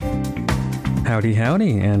Howdy,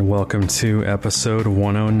 howdy, and welcome to episode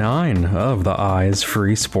 109 of the Eyes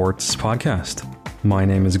Free Sports podcast. My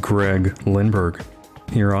name is Greg Lindberg.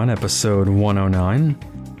 Here on episode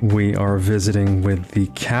 109, we are visiting with the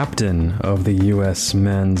captain of the U.S.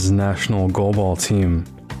 men's national goalball team.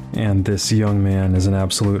 And this young man is an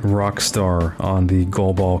absolute rock star on the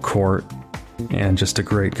goalball court, and just a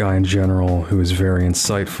great guy in general who is very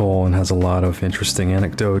insightful and has a lot of interesting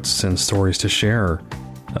anecdotes and stories to share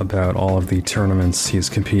about all of the tournaments he's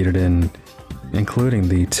competed in, including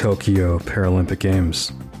the Tokyo Paralympic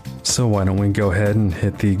Games. So why don't we go ahead and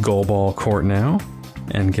hit the goalball court now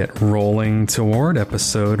and get rolling toward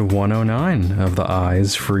episode 109 of the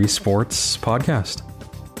Eyes Free Sports podcast.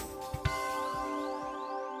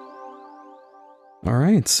 All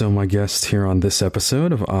right, so my guest here on this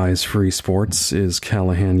episode of Eyes Free Sports is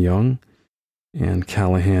Calahan Young. And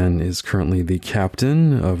Calahan is currently the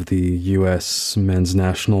captain of the U.S. men's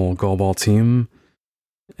national goalball team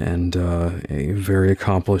and a very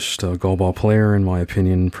accomplished goalball player, in my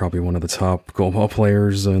opinion, probably one of the top goalball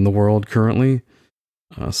players in the world currently.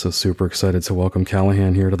 So super excited to welcome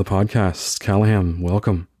Calahan here to the podcast. Calahan,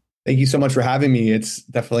 welcome. Thank you so much for having me. It's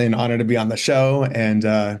definitely an honor to be on the show.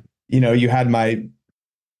 And, you had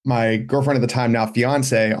my girlfriend at the time, now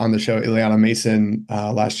fiance, on the show, Ileana Mason,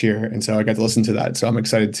 last year. And so I got to listen to that. So I'm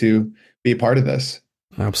excited to be a part of this.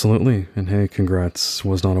 Absolutely. And hey, congrats.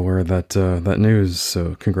 Was not aware of that news.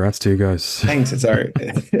 So congrats to you guys. Thanks. It's all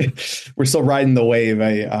right. We're still riding the wave.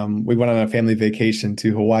 We went on a family vacation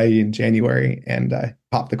to Hawaii in January and I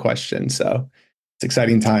popped the question. So it's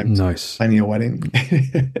exciting time. Nice. Planning a wedding.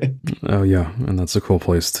 Oh yeah. And that's a cool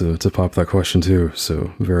place to pop that question too.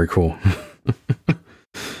 So very cool.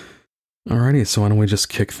 Alrighty, so why don't we just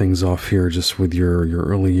kick things off here just with your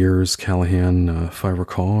early years, Calahan, if I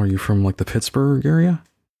recall. Are you from like the Pittsburgh area?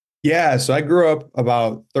 Yeah, so I grew up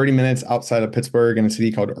about 30 minutes outside of Pittsburgh in a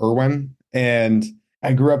city called Irwin. And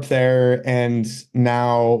I grew up there, and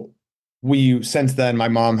now since then, my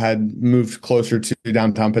mom had moved closer to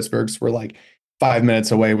downtown Pittsburgh. So we're like 5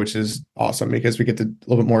 minutes away, which is awesome because we get to a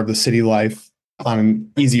little bit more of the city life on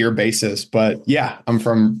an easier basis. But yeah, I'm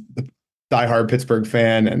from the diehard Pittsburgh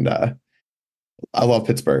fan, and I love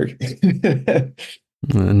Pittsburgh.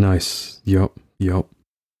 Nice. Yep.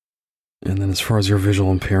 And then as far as your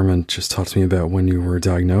visual impairment, just talk to me about when you were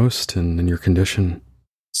diagnosed and your condition.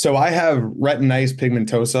 So I have retinitis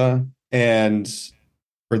pigmentosa. And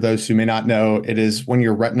for those who may not know, it is when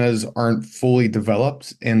your retinas aren't fully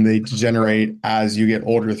developed and they degenerate as you get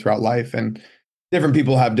older throughout life. And different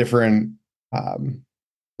people have different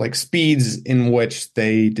speeds in which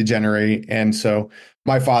they degenerate. And so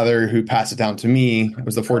my father, who passed it down to me,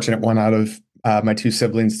 was the fortunate one out of my two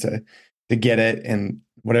siblings to get it. And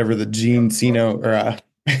whatever the gene, the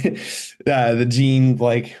gene,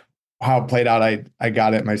 like how it played out, I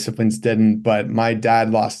got it. My siblings didn't. But my dad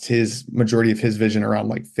lost his majority of his vision around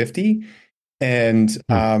like 50. And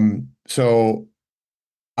so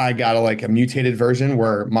I got a mutated version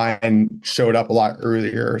where mine showed up a lot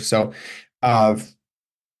earlier. So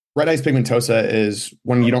retinitis pigmentosa is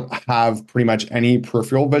when you don't have pretty much any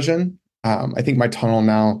peripheral vision. I think my tunnel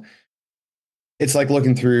now, it's like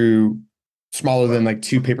looking through smaller than like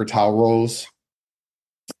 2 paper towel rolls.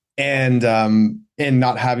 And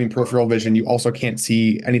not having peripheral vision, you also can't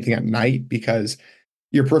see anything at night because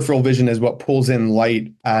your peripheral vision is what pulls in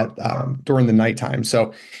light during the nighttime.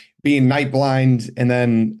 So being night blind, and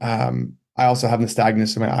then I also have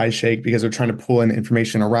nystagmus and my eyes shake because they're trying to pull in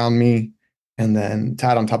information around me. And then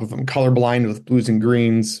tied on top of them, colorblind with blues and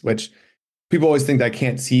greens, which people always think that I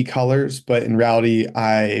can't see colors. But in reality,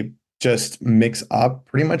 I just mix up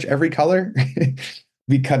pretty much every color.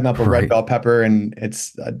 Be cutting up a red bell pepper and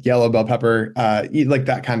it's a yellow bell pepper, eat like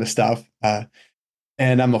that kind of stuff.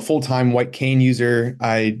 And I'm a full-time white cane user.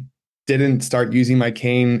 I didn't start using my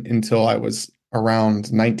cane until I was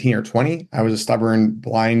around 19 or 20. I was a stubborn,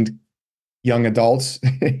 blind young adults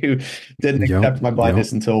who didn't accept my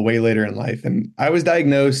blindness until way later in life. And I was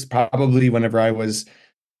diagnosed probably whenever I was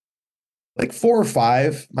like 4 or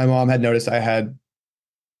 5. My mom had noticed I had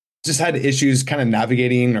issues kind of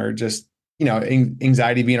navigating or just,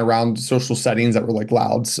 anxiety being around social settings that were like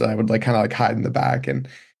loud. So I would kind of hide in the back. And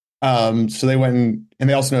so they went and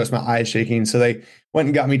they also noticed my eyes shaking. So they went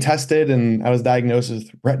and got me tested, and I was diagnosed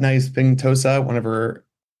with retinitis pigmentosa whenever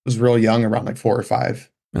I was real young, around like 4 or 5.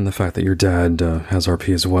 And the fact that your dad has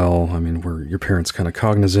RP as well, I mean, were your parents kind of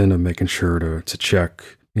cognizant of making sure to check,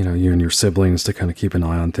 you and your siblings to kind of keep an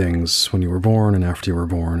eye on things when you were born and after you were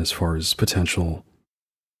born as far as potential?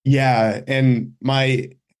 Yeah. And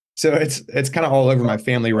so it's kind of all over my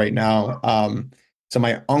family right now. So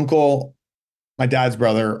my uncle my dad's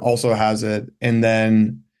brother also has it. And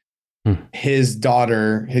then Hmm. his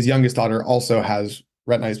youngest daughter also has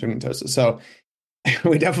retinitis pigmentosa. So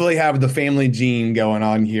we definitely have the family gene going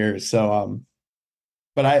on here. So,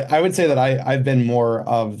 but I would say that I've been more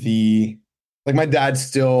of the, like my dad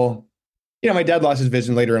still, my dad lost his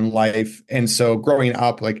vision later in life. And so growing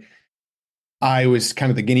up, like I was kind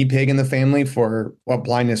of the guinea pig in the family for what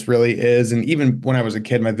blindness really is. And even when I was a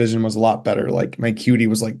kid, my vision was a lot better. Like my QD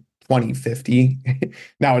was like 20/50.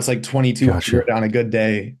 Now it's like 2200 Gotcha. on a good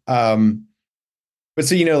day. But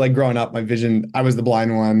so, like growing up, my vision, I was the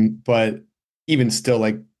blind one, but even still,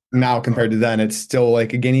 like now compared to then, it's still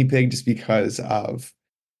like a guinea pig just because of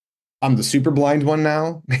I'm the super blind one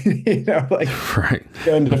now. Like Right.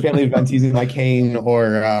 going to family events using my cane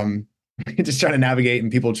or just trying to navigate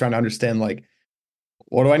and people trying to understand like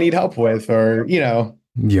what do I need help with or. Yep.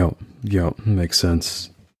 Yep. Makes sense.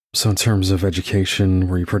 So in terms of education,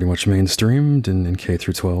 were you pretty much mainstreamed in K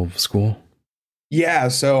through 12 school? Yeah,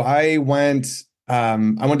 so I went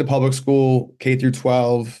to public school K through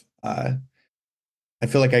 12. I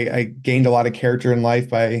feel like I gained a lot of character in life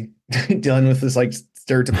by dealing with this like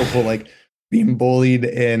stereotypical like being bullied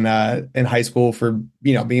in high school for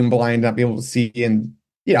being blind, not being able to see, and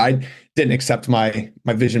I didn't accept my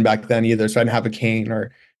vision back then either, so I didn't have a cane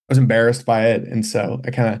or I was embarrassed by it, and so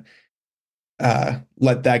I kind of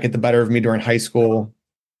let that get the better of me during high school.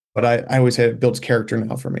 But I always say it builds character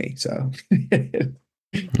now for me. So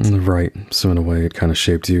Right. So in a way, it kind of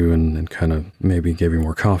shaped you and kind of maybe gave you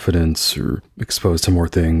more confidence or exposed to more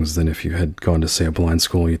things than if you had gone to, say, a blind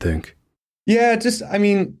school, you think? yeah, just I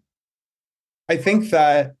mean, I think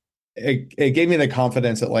that it gave me the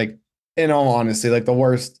confidence that like in all honesty, like the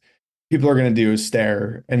worst people are gonna do is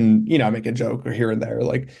stare and make a joke or here and there.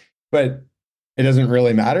 Like, but it doesn't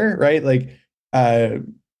really matter, right? Like uh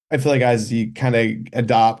I feel like as you kind of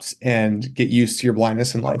adopt and get used to your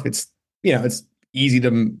blindness in life, it's easy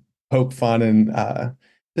to poke fun and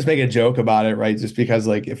just make a joke about it, right? Just because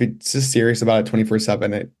like if it's just serious about it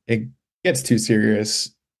 24/7, it gets too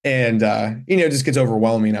serious and it just gets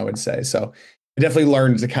overwhelming, I would say. So I definitely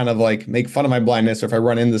learned to kind of like make fun of my blindness. Or if I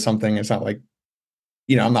run into something, it's not like,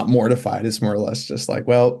 I'm not mortified. It's more or less just like,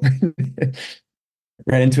 well,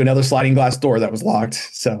 ran into another sliding glass door that was locked.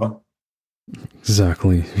 So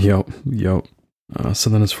Exactly. Yep. Yep. So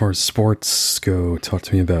then as far as sports go, talk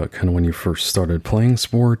to me about kind of when you first started playing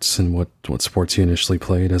sports and what sports you initially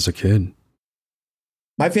played as a kid.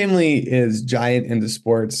 my family is giant into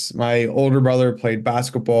sports. My older brother played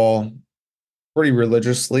basketball pretty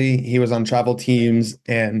religiously. He was on travel teams,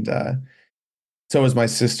 and so was my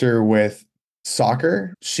sister with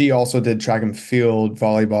soccer. She also did track and field,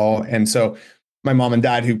 volleyball, and so my mom and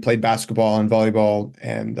dad, who played basketball and volleyball,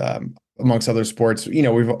 and amongst other sports,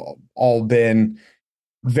 we've all been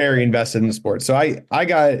very invested in the sport. So I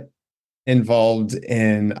got involved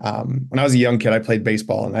in when I was a young kid. I played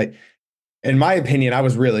baseball, and in my opinion, I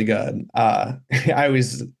was really good. I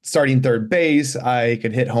was starting third base. I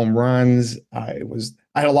could hit home runs. I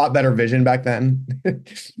had a lot better vision back then,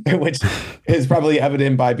 which is probably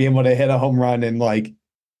evident by being able to hit a home run. And like,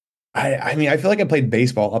 I mean, I feel like I played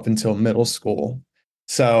baseball up until middle school.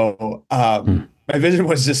 So Hmm. my vision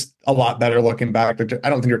was just a lot better looking back. I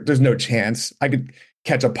don't think there's no chance I could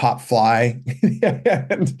catch a pop fly.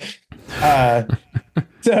 and, uh,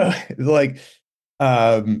 so like,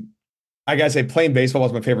 um, I gotta say, playing baseball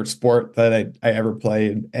was my favorite sport that I ever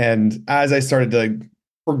played. And as I started to like,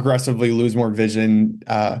 progressively lose more vision,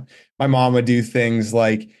 my mom would do things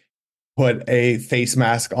like put a face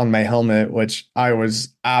mask on my helmet, which I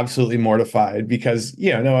was absolutely mortified because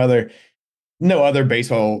no other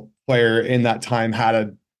baseball player in that time had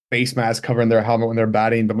a face mask covering their helmet when they're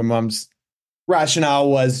batting. But my mom's rationale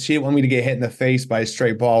was she didn't want me to get hit in the face by a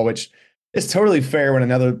straight ball, which is totally fair when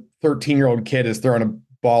another 13-year-old kid is throwing a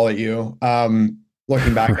ball at you.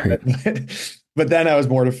 Looking back at Right. it, but then I was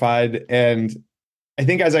mortified, and I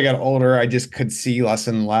think as I got older, I just could see less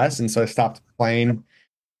and less, and so I stopped playing.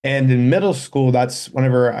 And in middle school, that's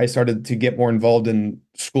whenever I started to get more involved in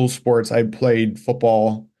school sports. I played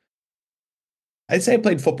football. I'd say I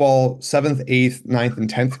played football seventh, eighth, ninth, and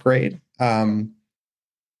 10th grade.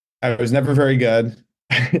 I was never very good.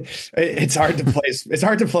 It's hard to play. It's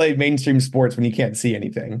hard to play mainstream sports when you can't see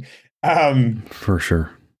anything. For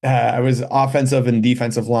sure. I was offensive and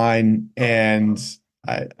defensive line, and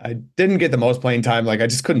I didn't get the most playing time. Like I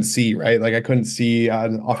just couldn't see, right? Like I couldn't see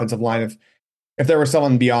an offensive line. If there was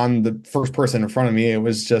someone beyond the first person in front of me, it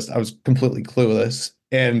was just I was completely clueless.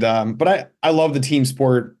 And but I love the team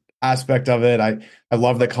sport aspect of it. I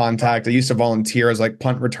love the contact. I used to volunteer as like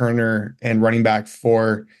punt returner and running back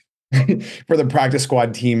for for the practice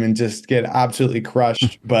squad team and just get absolutely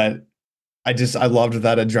crushed. But I loved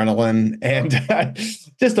that adrenaline and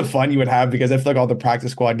just the fun you would have, because I feel like all the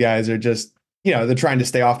practice squad guys are just, they're trying to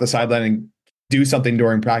stay off the sideline and do something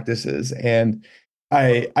during practices. And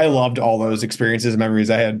I loved all those experiences and memories.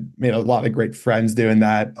 I had made a lot of great friends doing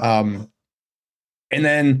that. And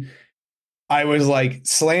then I was like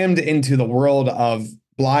slammed into the world of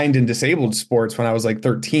blind and disabled sports when I was like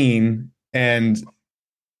 13. And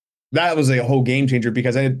that was a whole game changer,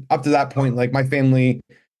 because up to that point, like my family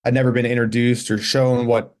had never been introduced or shown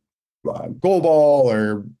what goalball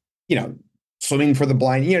or, swimming for the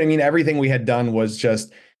blind, you know what I mean? Everything we had done was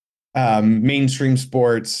just mainstream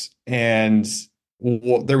sports, and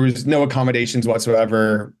there was no accommodations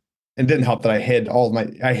whatsoever. It didn't help that I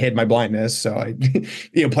hid my blindness. So I,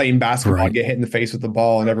 playing basketball, I'd get hit in the face with the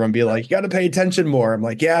ball and everyone be like, you got to pay attention more. I'm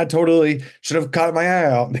like, yeah, totally. Should have caught my eye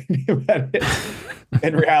out.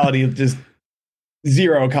 In reality, just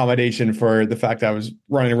zero accommodation for the fact that I was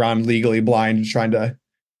running around legally blind, trying to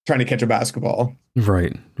catch a basketball.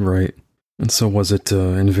 Right. And so was it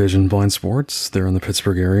Envision Blind Sports there in the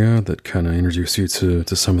Pittsburgh area that kind of introduced you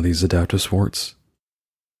to some of these adaptive sports?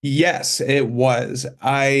 Yes, it was.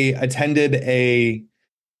 I attended a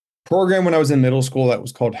program when I was in middle school that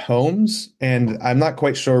was called HOMES, and I'm not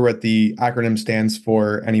quite sure what the acronym stands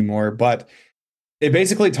for anymore, but it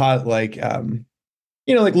basically taught like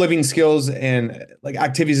living skills and like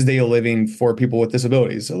activities of daily living for people with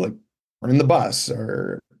disabilities. So like running the bus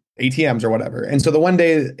or ATMs or whatever. And so the one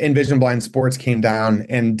day Envision Blind Sports came down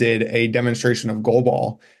and did a demonstration of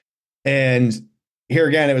goalball. And here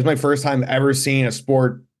again, it was my first time ever seeing a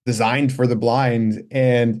sport designed for the blind.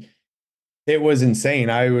 And it was insane.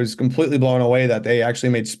 I was completely blown away that they actually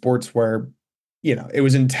made sports where, it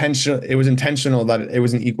was intentional. It was intentional that it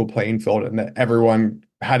was an equal playing field and that everyone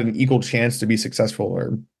had an equal chance to be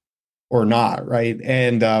successful or not. Right.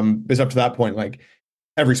 And it's up to that point, like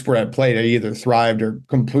every sport I played, I either thrived or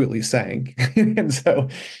completely sank. And so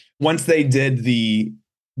once they did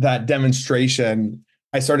that demonstration,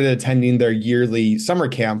 I started attending their yearly summer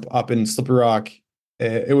camp up in Slippery Rock.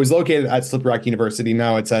 It was located at Slippery Rock University.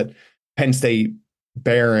 Now it's at Penn State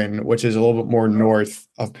Barron, which is a little bit more north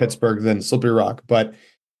of Pittsburgh than Slippery Rock. But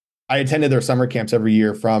I attended their summer camps every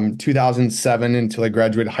year from 2007 until I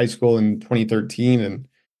graduated high school in 2013, and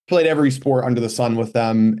played every sport under the sun with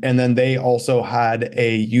them. And then they also had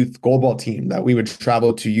a youth goalball team that we would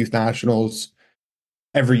travel to youth nationals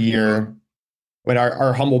every year. But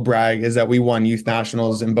our humble brag is that we won youth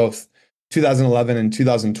nationals in both 2011 and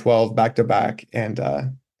 2012 back to back, and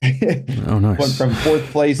oh, nice. Went from 4th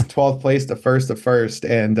place, 12th place to first,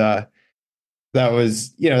 and that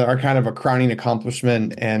was our kind of a crowning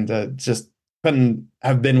accomplishment, and just couldn't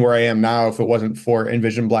have been where I am now if it wasn't for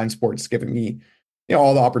Envision Blind Sports giving me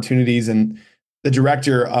all the opportunities. And the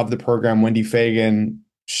director of the program, Wendy Fagan,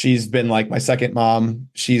 she's been like my second mom.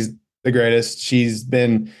 She's the greatest. She's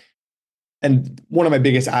been and one of my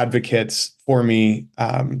biggest advocates for me,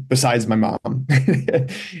 besides my mom,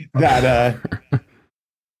 that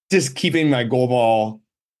just keeping my goalball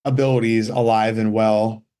abilities alive and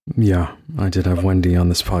well. Yeah, I did have Wendy on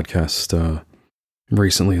this podcast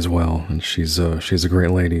recently as well, and she's a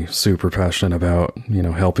great lady, super passionate about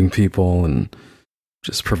helping people and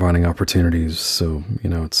just providing opportunities. So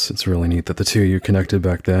it's really neat that the two of you connected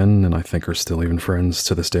back then, and I think are still even friends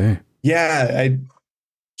to this day. Yeah,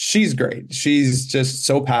 she's great. She's just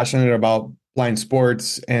so passionate about blind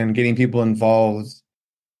sports and getting people involved.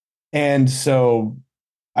 And so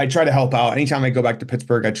I try to help out. Anytime I go back to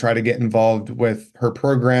Pittsburgh, I try to get involved with her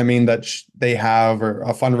programming that they have, or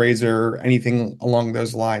a fundraiser, or anything along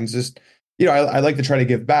those lines. Just, I like to try to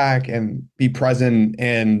give back and be present,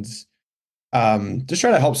 and just try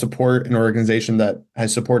to help support an organization that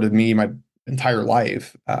has supported me my entire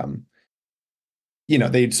life.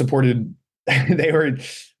 They supported,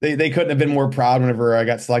 they couldn't have been more proud whenever I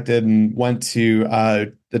got selected and went to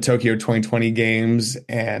the Tokyo 2020 games,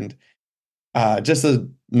 and just the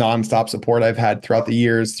nonstop support I've had throughout the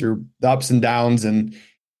years through the ups and downs. And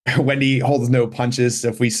Wendy holds no punches.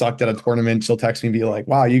 If we sucked at a tournament, she'll text me and be like,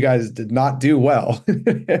 wow, you guys did not do well.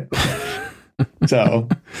 So.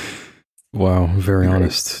 Wow. Very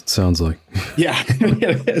honest. It sounds like. Yeah,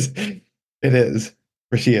 it is. It is.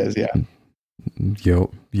 Or she is. Yeah.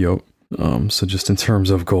 Yep. So just in terms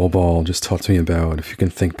of goalball, just talk to me about, if you can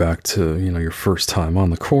think back to, your first time on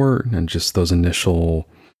the court and just those initial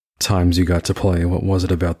times you got to play. What was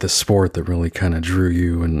it about this sport that really kind of drew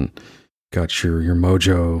you and got your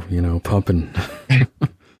mojo, pumping?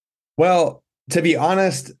 Well, To be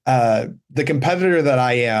honest, the competitor that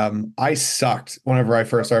I am, I sucked whenever I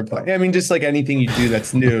first started playing. I mean, just like anything you do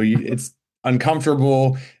that's new, it's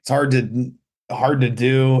uncomfortable. It's hard to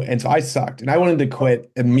do, and so I sucked, and I wanted to quit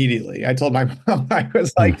immediately. I told my mom, I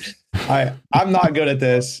was Hmm. like, I'm not good at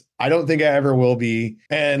this. I don't think I ever will be.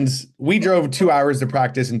 And we drove 2 hours to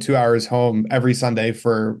practice and 2 hours home every Sunday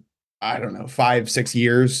for I don't know 5, 6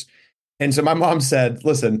 years. And so my mom said,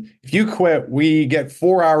 listen, if you quit, we get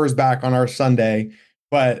 4 hours back on our Sunday.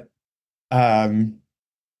 But um,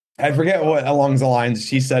 I forget what along the lines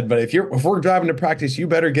she said, but if we're driving to practice, you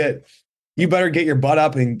better get your butt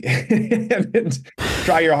up and, and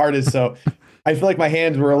try your hardest. So I feel like my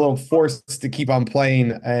hands were a little forced to keep on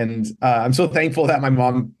playing. And I'm so thankful that my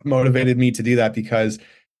mom motivated me to do that because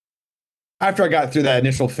after I got through that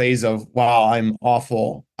initial phase of, wow, I'm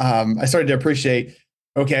awful, I started to appreciate,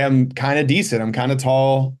 okay, I'm kind of decent. I'm kind of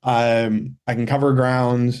tall. I can cover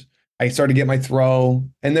ground. I started to get my throw.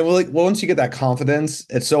 And then once you get that confidence,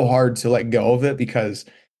 it's so hard to let go of it because,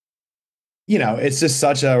 it's just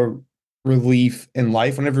such a relief in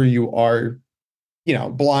life whenever you are,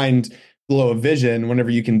 blind, low of vision, whenever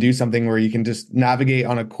you can do something where you can just navigate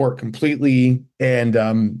on a court completely and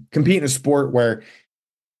compete in a sport where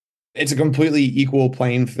it's a completely equal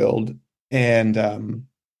playing field and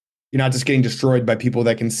you're not just getting destroyed by people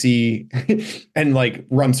that can see and like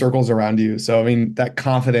run circles around you. So I mean that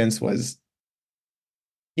confidence was,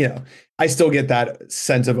 I still get that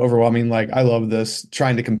sense of overwhelming, like I love this,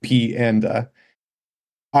 trying to compete, and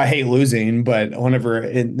I hate losing, but whenever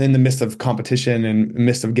in the midst of competition and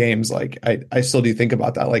midst of games, like I still do think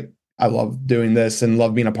about that. Like I love doing this and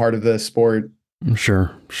love being a part of this sport.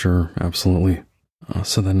 Sure, sure, absolutely.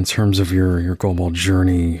 So then in terms of your goalball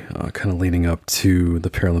journey, kind of leading up to the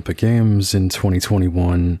Paralympic Games in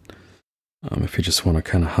 2021, if you just want to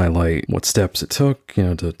kind of highlight what steps it took,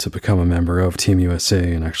 to become a member of Team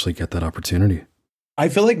USA and actually get that opportunity. I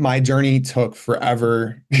feel like my journey took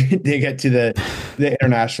forever to get to the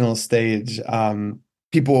international stage.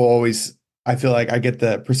 People always, I feel like I get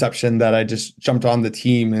the perception that I just jumped on the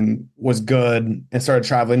team and was good and started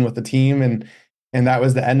traveling with the team, and that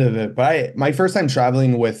was the end of it. But my first time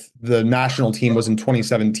traveling with the national team was in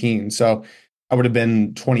 2017. So I would have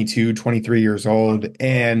been 22, 23 years old.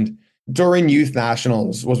 And during youth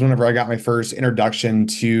nationals was whenever I got my first introduction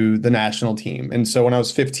to the national team. And so when I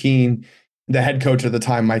was 15, the head coach at the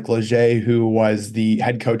time, Mike Leger, who was the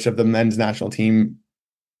head coach of the men's national team,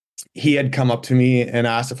 he had come up to me and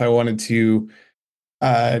asked if I wanted to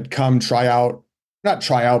come try out, not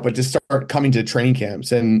try out, but just start coming to training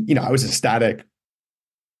camps. And, I was ecstatic.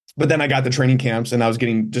 But then I got the training camps and I was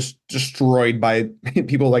getting just destroyed by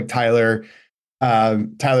people like Tyler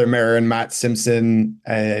Marin, Matt Simpson,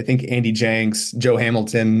 I think Andy Jenks, Joe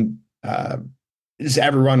Hamilton. Just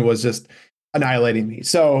everyone was just annihilating me.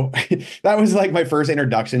 So that was like my first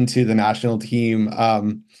introduction to the national team.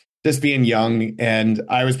 Just being young, and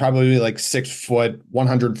I was probably like 6 foot,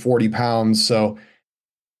 140 pounds. So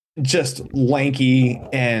just lanky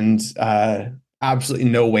and absolutely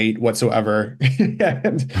no weight whatsoever.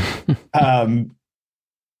 and, um,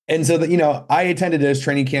 and so that, I attended those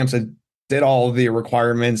training camps. I did all of the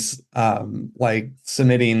requirements, like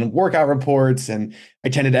submitting workout reports, and I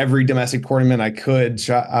attended every domestic tournament I could,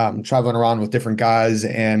 traveling around with different guys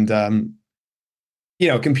and,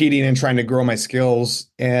 competing and trying to grow my skills.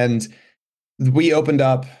 And we opened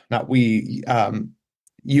up, not we,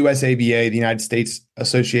 USABA, the United States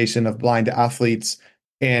Association of Blind Athletes,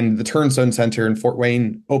 and the Turnstone Center in Fort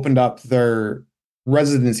Wayne opened up their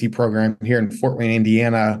residency program here in Fort Wayne,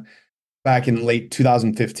 Indiana, back in late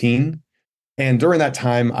 2015. And during that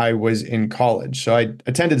time, I was in college. So I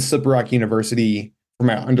attended Slippery Rock University for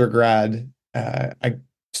my undergrad. I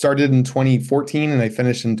started in 2014 and I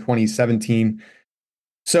finished in 2017.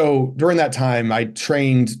 So during that time, I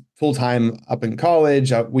trained full time up in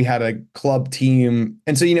college. We had a club team.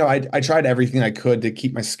 And so, I tried everything I could to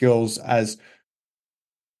keep my skills as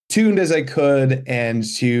tuned as I could and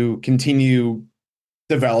to continue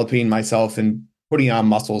developing myself and putting on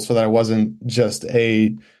muscle so that I wasn't just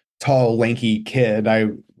a tall, lanky kid. I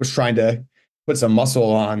was trying to put some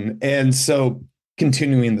muscle on. And so,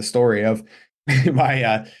 continuing the story of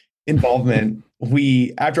my involvement,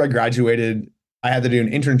 after I graduated, I had to do an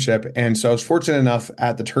internship. And so I was fortunate enough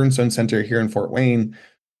at the Turnstone Center here in Fort Wayne,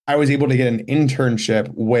 I was able to get an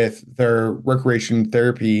internship with their recreation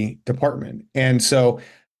therapy department. And so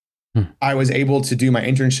I was able to do my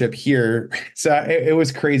internship here. So it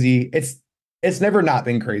was crazy. It's never not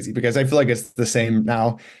been crazy because I feel like it's the same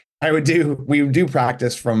now. We would do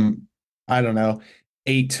practice from, I don't know,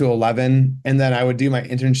 8 to 11. And then I would do my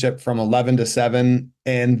internship from 11 to 7.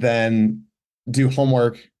 And then do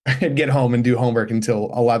homework, get home and do homework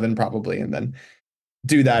until 11 probably, and then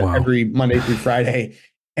do that Wow. every Monday through Friday.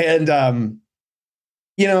 And,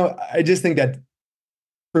 I just think that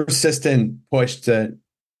persistent push to,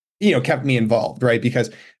 kept me involved, right?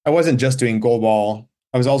 Because I wasn't just doing goalball.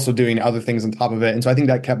 I was also doing other things on top of it. And so I think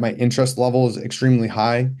that kept my interest levels extremely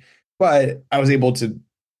high. But I was able to,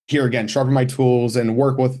 here again, sharpen my tools and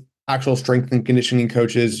work with actual strength and conditioning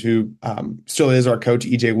coaches who still is our coach,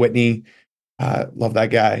 EJ Whitney. Love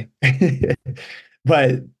that guy.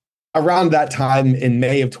 But around that time in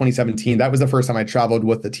May of 2017, that was the first time I traveled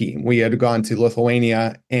with the team. We had gone to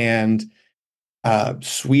Lithuania and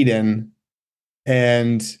Sweden,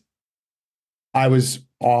 and I was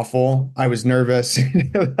awful. I was nervous.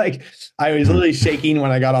 Like I was literally shaking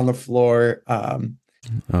when I got on the floor. So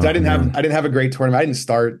I didn't have a great tournament. I didn't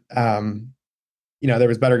start. There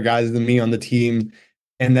was better guys than me on the team.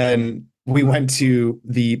 And then we went to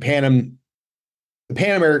the Para-Pan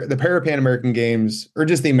American Games, or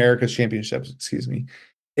just the Americas Championships, excuse me,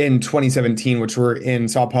 in 2017, which were in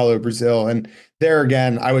Sao Paulo, Brazil. And there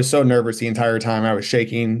again, I was so nervous the entire time. I was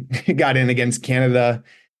shaking. Got in against Canada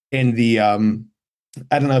in the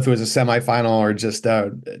I don't know if it was a semifinal or just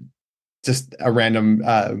a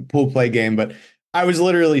random pool play game, but I was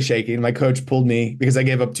literally shaking. My coach pulled me because I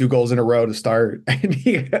gave up 2 goals in a row to start. And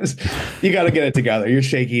he goes, "You got to get it together. You're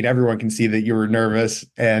shaking. Everyone can see that you were nervous."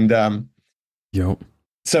 And Yep.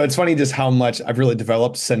 so it's funny just how much I've really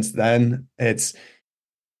developed since then.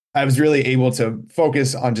 I was really able to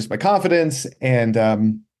focus on just my confidence and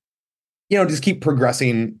just keep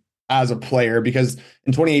progressing as a player, because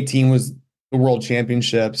in 2018 was the World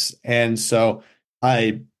Championships, and so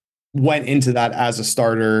I went into that as a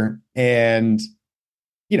starter, and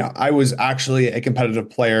I was actually a competitive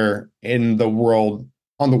player in the world,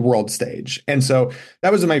 on the world stage. And so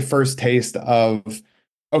that was my first taste of,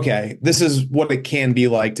 okay, this is what it can be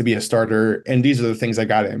like to be a starter, and these are the things I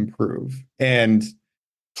got to improve. And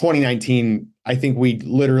 2019, I think we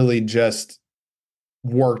literally just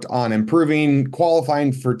worked on improving.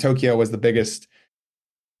 Qualifying for Tokyo was the biggest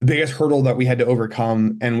hurdle that we had to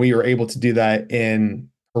overcome, and we were able to do that in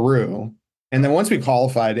Peru. And then once we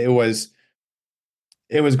qualified, it was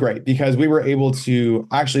great because we were able to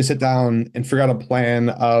actually sit down and figure out a plan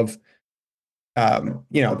of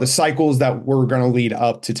the cycles that were going to lead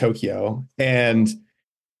up to Tokyo. And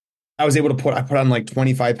I was able to put on like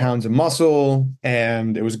 25 pounds of muscle,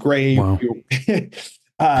 and it was great. Wow.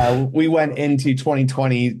 We went into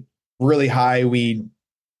 2020 really high.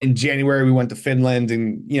 In January, we went to Finland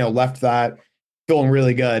and, left that feeling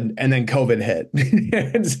really good. And then COVID hit.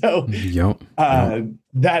 And so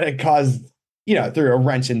that had caused, threw a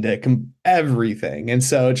wrench into everything. And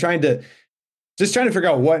so trying to figure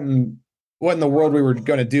out what in the world we were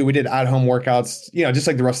going to do. We did at-home workouts, just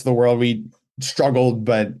like the rest of the world. We struggled,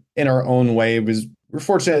 but in our own way. We're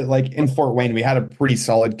fortunate, like in Fort Wayne, we had a pretty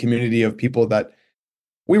solid community of people that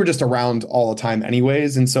we were just around all the time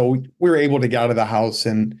anyways. And so we were able to get out of the house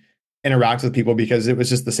and interact with people because it was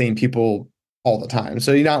just the same people all the time.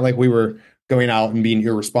 So not like we were going out and being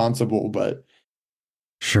irresponsible, but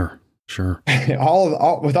Sure.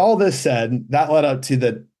 with all this said, that led up to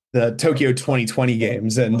the Tokyo 2020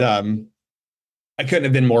 games. And I couldn't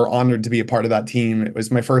have been more honored to be a part of that team. It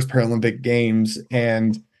was my first Paralympic Games,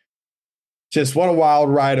 and just what a wild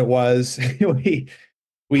ride it was.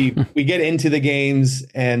 We get into the games,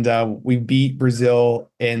 and we beat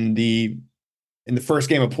Brazil in the first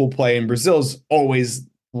game of pool play. And Brazil's always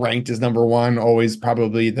ranked as number one, always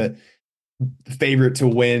probably the favorite to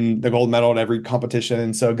win the gold medal at every competition.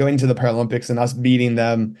 And so going to the Paralympics and us beating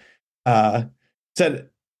them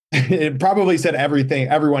it probably set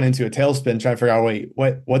everyone into a tailspin, trying to figure out, wait,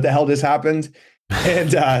 what the hell just happened?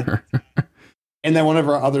 And and then one of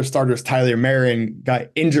our other starters, Tyler Marin, got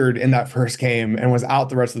injured in that first game and was out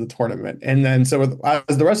the rest of the tournament. And then as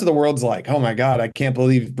the rest of the world's like, oh my God, I can't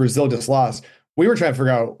believe Brazil just lost, we were trying to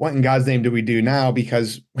figure out what in God's name do we do now,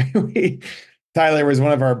 because Tyler was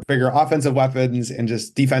one of our bigger offensive weapons and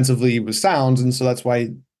just defensively was sound. And so that's why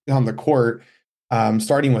on the court,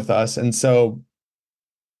 starting with us. And so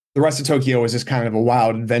the rest of Tokyo was just kind of a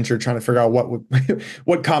wild adventure, trying to figure out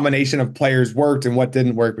what combination of players worked and what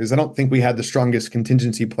didn't work, because I don't think we had the strongest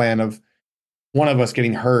contingency plan of one of us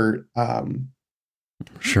getting hurt.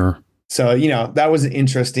 Sure. So, that was an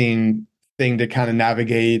interesting thing to kind of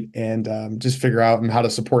navigate and just figure out and how to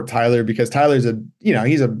support Tyler, because Tyler's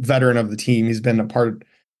he's a veteran of the team. He's been playing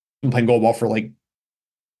goalball for like,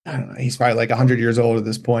 I don't know, he's probably like 100 years old at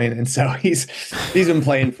this point. And so he's been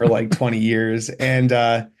playing for like 20 years.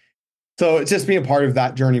 And so it's just being a part of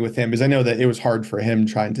that journey with him, because I know that it was hard for him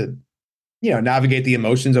trying to navigate the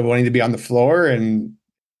emotions of wanting to be on the floor and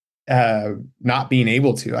not being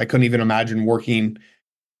able to. I couldn't even imagine working,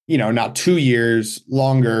 now 2 years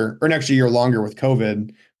longer or an extra year longer with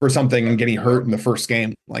COVID for something and getting hurt in the first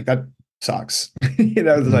game. Like that sucks.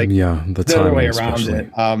 It's like Yeah, the the other way timing around especially.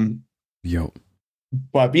 it. Yep.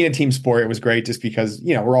 But being a team sport, it was great just because,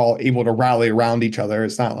 we're all able to rally around each other.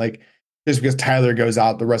 It's not like just because Tyler goes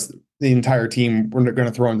out, the entire team, we're going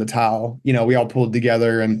to throw in the towel. We all pulled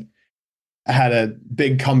together and had a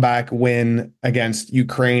big comeback win against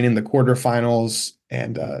Ukraine in the quarterfinals.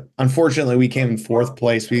 And unfortunately, we came in fourth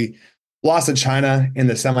place. We lost to China in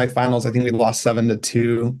the semifinals. I think we lost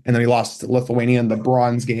 7-2. And then we lost to Lithuania in the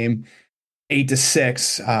bronze game,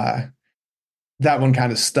 8-6. That one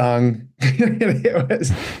kind of stung. It was,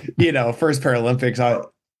 first Paralympics.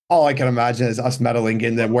 All I can imagine is us medaling,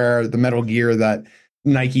 getting to wear the medal gear that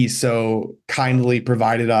Nike so kindly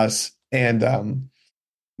provided us, and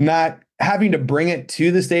not having to bring it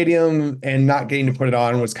to the stadium and not getting to put it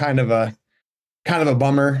on was kind of a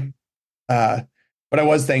bummer. But I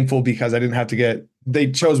was thankful because I didn't have to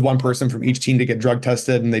they chose one person from each team to get drug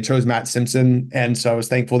tested, and they chose Matt Simpson. And so I was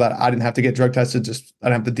thankful that I didn't have to get drug tested. Just I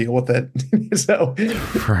didn't have to deal with it. So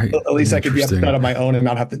Right. at least I could be upset on my own and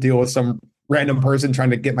not have to deal with some random person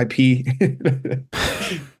trying to get my pee.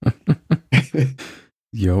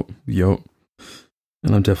 Yep.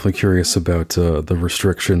 And I'm definitely curious about the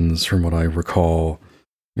restrictions. From what I recall,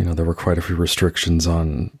 there were quite a few restrictions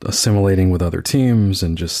on assimilating with other teams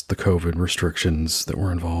and just the COVID restrictions that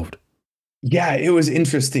were involved. Yeah, it was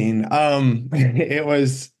interesting. It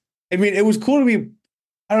was cool to be,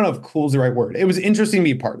 I don't know if cool is the right word. It was interesting to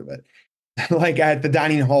be part of it. Like at the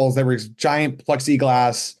dining halls, there was giant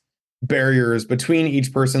plexiglass barriers between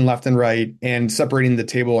each person left and right and separating the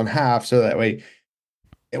table in half. So that way,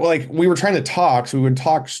 we were trying to talk. So we would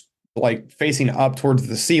talk like facing up towards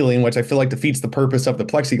the ceiling, which I feel like defeats the purpose of the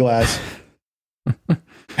plexiglass.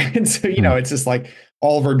 And so, it's just like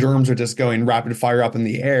all of our germs are just going rapid fire up in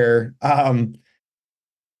the air.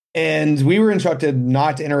 And we were instructed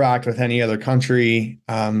not to interact with any other country,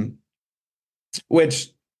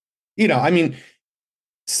 which,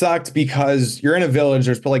 sucked because you're in a village.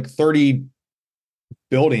 There's like 30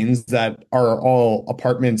 buildings that are all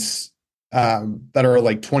apartments that are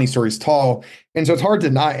like 20 stories tall. And so it's hard to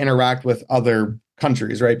not interact with other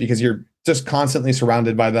countries, right? Because you're just constantly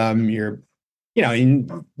surrounded by them.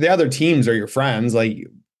 The other teams are your friends. Like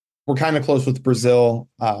we're kind of close with Brazil,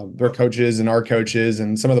 their coaches and our coaches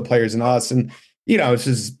and some of the players and us. And, it's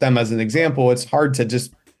just them as an example. It's hard to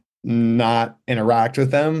just not interact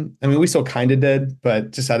with them. I mean, we still kind of did,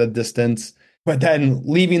 but just at a distance. But then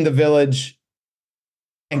leaving the village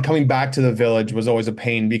and coming back to the village was always a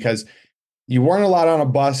pain because you weren't allowed on a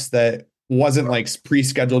bus that wasn't like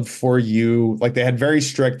pre-scheduled for you. Like they had very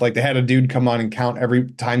strict, like they had a dude come on and count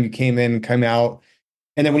every time you came in, come out.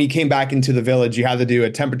 And then when you came back into the village, you had to do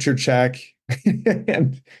a temperature check.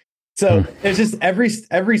 And so it's just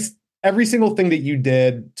every single thing that you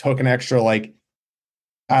did took an extra, like,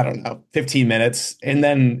 I don't know, 15 minutes. And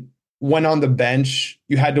then when on the bench,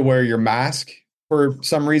 you had to wear your mask for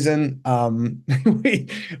some reason.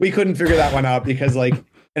 We couldn't figure that one out because like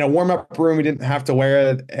in a warm-up room, we didn't have to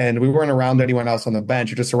wear it. And we weren't around anyone else on the bench.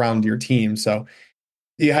 You're just around your team. So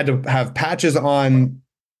you had to have patches on,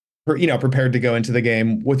 prepared to go into the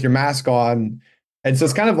game with your mask on. And so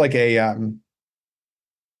it's kind of like it's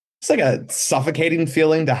like a suffocating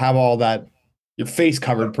feeling to have all that, your face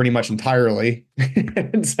covered pretty much entirely.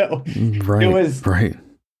 And so it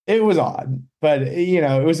was odd, but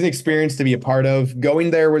it was an experience to be a part of.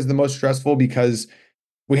 Going there was the most stressful because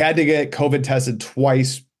we had to get COVID tested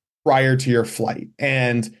twice prior to your flight.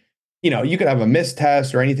 And, you could have a missed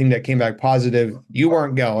test or anything that came back positive. You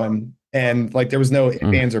weren't going. And like, there was no ifs,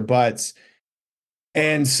 ands, or buts.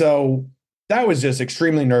 And so that was just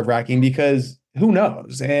extremely nerve wracking because who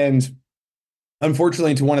knows? And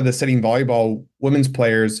unfortunately, to one of the sitting volleyball women's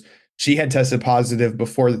players, she had tested positive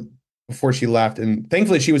before she left. And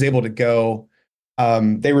thankfully she was able to go.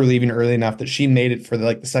 They were leaving early enough that she made it for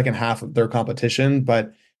the second half of their competition.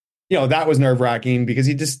 But, that was nerve wracking because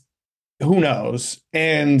who knows?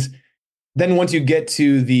 And then once you get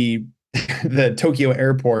to the Tokyo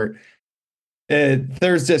airport,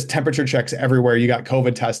 there's just temperature checks everywhere. You got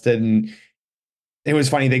COVID tested, and it was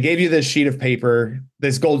funny. They gave you this sheet of paper,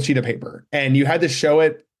 this gold sheet of paper, and you had to show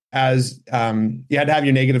it as you had to have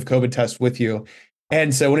your negative COVID test with you.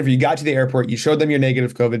 And so whenever you got to the airport, you showed them your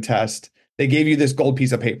negative COVID test. They gave you this gold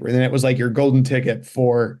piece of paper, and then it was like your golden ticket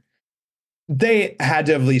for. They had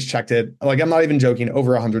to have at least checked it. Like, I'm not even joking,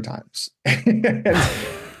 over 100 times.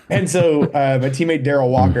 And so my teammate Daryl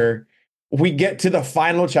Walker, we get to the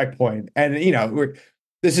final checkpoint, and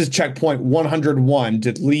this is checkpoint 101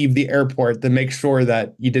 to leave the airport to make sure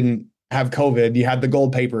that you didn't have COVID. You had the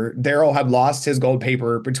gold paper. Daryl had lost his gold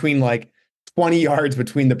paper between like 20 yards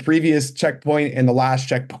between the previous checkpoint and the last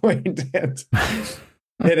checkpoint.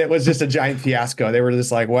 And it was just a giant fiasco. They were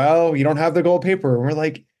just like, well, you don't have the gold paper. And we're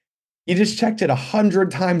like, you just checked it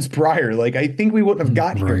 100 times prior. Like, I think we wouldn't have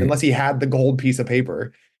got here unless he had the gold piece of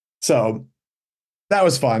paper. So that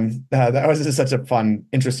was fun. That was just such a fun,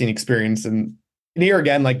 interesting experience. And here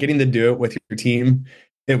again, like getting to do it with your team,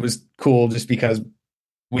 it was cool just because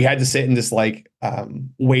we had to sit in this like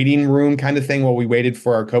waiting room kind of thing while we waited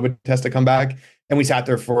for our COVID test to come back. And we sat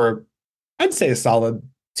there for, I'd say, a solid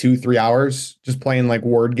 2-3 hours just playing like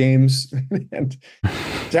word games and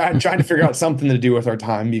trying to figure out something to do with our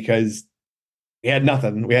time because we had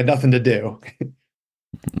nothing. We had nothing to do.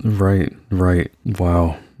 Right.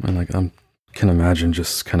 Wow. And like can imagine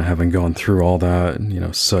just kind of having gone through all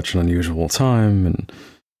that, such an unusual time. And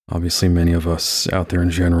obviously many of us out there in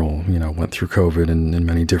general, went through COVID in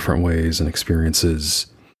many different ways and experiences.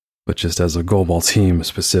 But just as a goalball team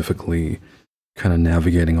specifically, kind of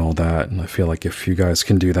navigating all that. And I feel like if you guys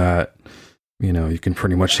can do that, you can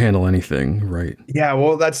pretty much handle anything, right? Yeah,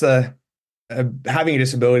 well, that's having a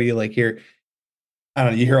disability like here. I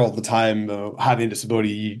don't know, you hear all the time, having a disability,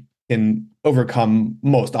 you can overcome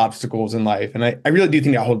most obstacles in life. And I really do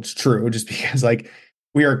think that holds true just because like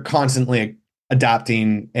we are constantly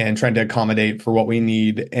adapting and trying to accommodate for what we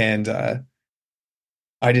need. And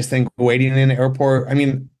I just think waiting in an airport, I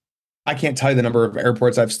mean, I can't tell you the number of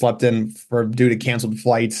airports I've slept in due to canceled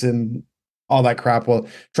flights and all that crap while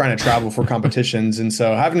trying to travel for competitions. And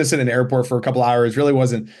so having to sit in an airport for a couple hours really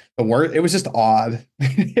wasn't the worst. It was just odd.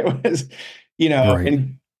 It was, Right.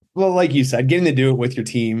 and well, like you said, getting to do it with your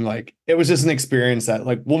team, like it was just an experience that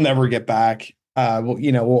like we'll never get back.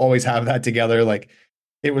 We'll always have that together. Like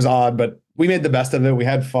it was odd, but we made the best of it. We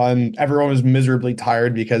had fun. Everyone was miserably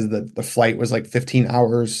tired because the flight was like 15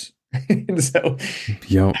 hours. And so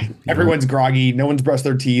everyone's groggy. No one's brushed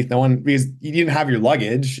their teeth. Because you didn't have your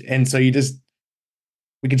luggage. And so we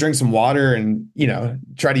could drink some water and,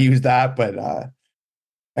 try to use that. But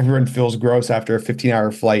everyone feels gross after a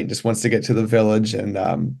 15-hour flight and just wants to get to the village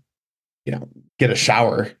and, get a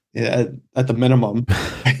shower at the minimum.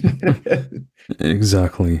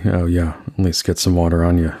 Exactly. Oh yeah. At least get some water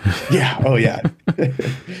on you. Yeah. Oh yeah.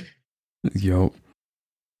 Yo.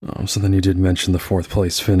 So then you did mention the fourth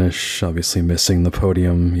place finish, obviously missing the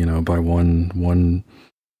podium, by one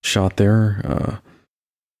shot there.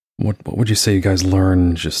 What would you say you guys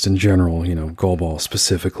learned just in general, goalball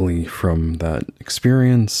specifically from that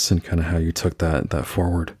experience and kind of how you took that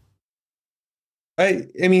forward? I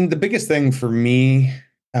mean, the biggest thing for me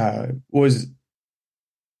was,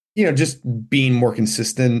 just being more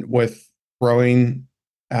consistent with throwing.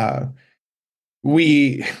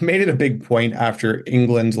 We made it a big point after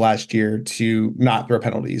England last year to not throw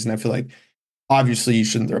penalties. And I feel like obviously you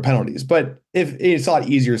shouldn't throw penalties, but if it's a lot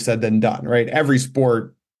easier said than done, right? Every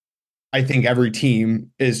sport, I think every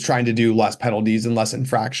team is trying to do less penalties and less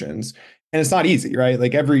infractions. And it's not easy, right?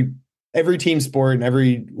 Like every team sport and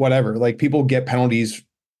every whatever, like people get penalties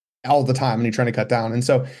all the time and you're trying to cut down. And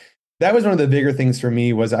so that was one of the bigger things for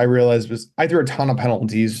me was I realized was I threw a ton of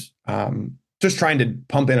penalties. Just trying to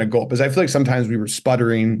pump in a goal because I feel like sometimes we were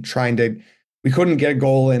sputtering, we couldn't get a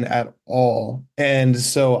goal in at all. And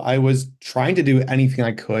so I was trying to do anything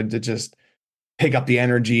I could to just pick up the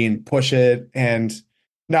energy and push it. And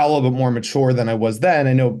now a little bit more mature than I was then.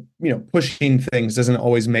 I know, pushing things doesn't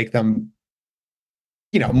always make them,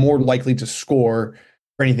 more likely to score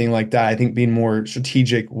or anything like that. I think being more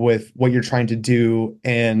strategic with what you're trying to do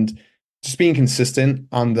and just being consistent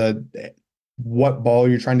on what ball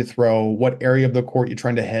you're trying to throw, what area of the court you're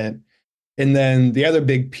trying to hit. And then the other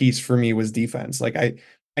big piece for me was defense. Like I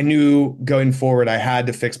knew going forward, I had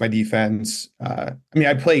to fix my defense. I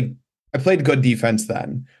played good defense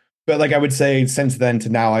then, but like I would say since then to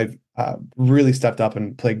now, I've really stepped up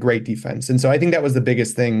and played great defense. And so I think that was the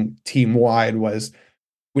biggest thing team wide was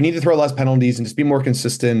we need to throw less penalties and just be more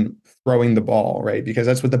consistent throwing the ball, right? Because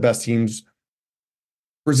that's what the best teams,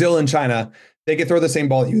 Brazil and China, they could throw the same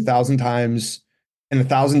ball at you 1,000 times in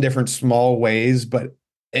 1,000 different small ways, but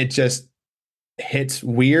it just hits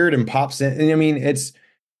weird and pops in. And I mean, it's,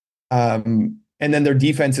 and then their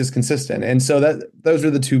defense is consistent. And so those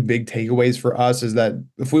are the two big takeaways for us is that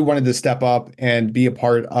if we wanted to step up and be a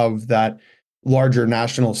part of that larger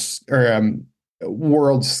national or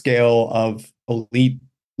world scale of elite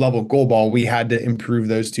level goalball, we had to improve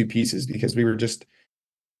those two pieces because we were just,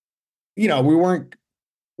 we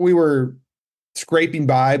were scraping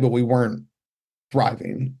by, but we weren't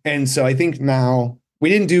thriving. And so I think now we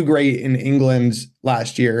didn't do great in England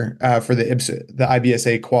last year for the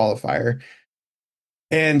IBSA qualifier.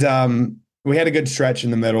 And we had a good stretch in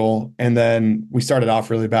the middle, and then we started off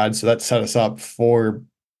really bad. So that set us up for,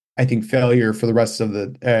 I think, failure for the rest of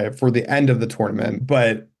for the end of the tournament.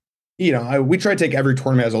 But, we try to take every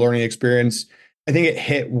tournament as a learning experience. I think it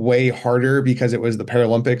hit way harder because it was the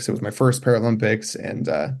Paralympics. It was my first Paralympics. And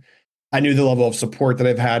I knew the level of support that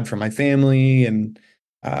I've had from my family and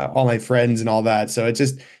all my friends and all that. So it's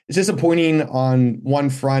disappointing on one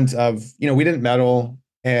front of, we didn't medal,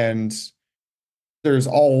 and there's a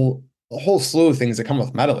whole slew of things that come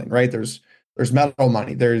with medaling, right? There's medal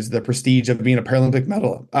money. There's the prestige of being a Paralympic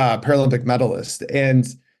medalist. And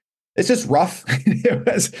it's just rough.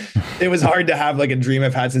 It was hard to have like a dream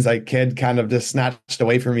I've had since I kid kind of just snatched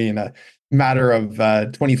away from me in a matter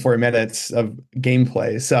of 24 minutes of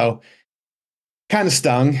gameplay. So it kind of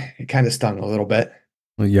stung a little bit.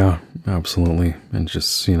 Well, yeah, absolutely. And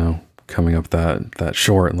just, coming up that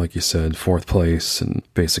short, like you said, fourth place and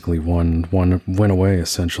basically one win away,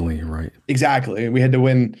 essentially, right? Exactly. We had to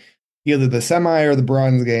win either the semi or the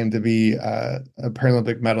bronze game to be a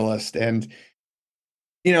Paralympic medalist. And,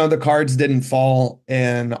 the cards didn't fall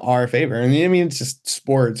in our favor. And I mean, it's just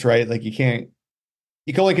sports, right? Like you can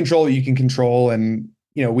only control what you can control. And,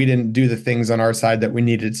 we didn't do the things on our side that we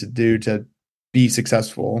needed to do to be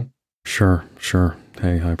successful. Sure.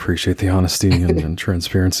 Hey, I appreciate the honesty and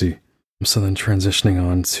transparency. So then transitioning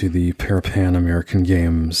on to the Pan American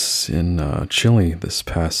Games in Chile this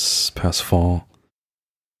past fall.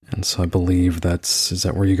 And so I believe is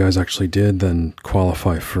that where you guys actually did then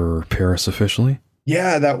qualify for Paris officially?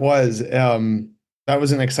 Yeah, that was an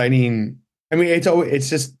exciting, I mean,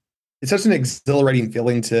 it's such an exhilarating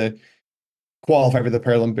feeling to qualify for the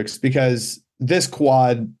Paralympics, because this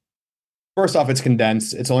quad, first off, it's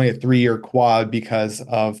condensed. It's only a 3-year quad because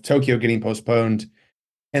of Tokyo getting postponed.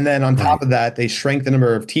 And then on top of that, they shrank the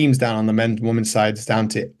number of teams down on the men's and women's sides down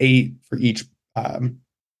to 8 for each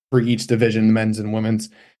division, the men's and women's.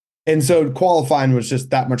 And so qualifying was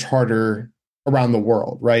just that much harder around the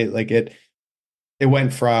world, right? Like it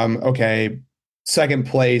went from, okay, second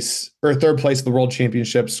place or third place of the World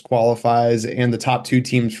Championships qualifies, and the top 2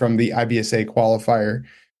 teams from the IBSA qualifier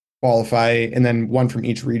qualify, and then one from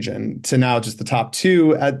each region, to now just the top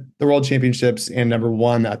 2 at the World Championships and number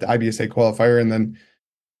 1 at the IBSA qualifier, and then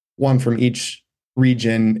one from each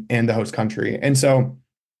region and the host country. And so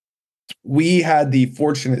we had the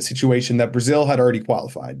fortunate situation that Brazil had already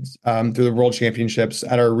qualified through the World Championships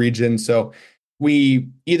at our region. So we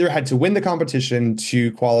either had to win the competition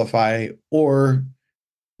to qualify or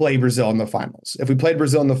play Brazil in the finals. If we played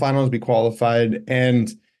Brazil in the finals, we qualified.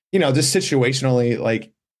 And, just situationally,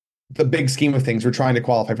 like the big scheme of things, we're trying to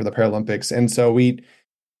qualify for the Paralympics. And so we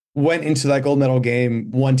went into that gold medal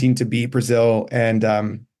game wanting to beat Brazil,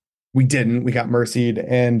 and we didn't. We got mercied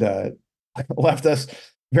and left us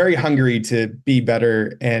very hungry to be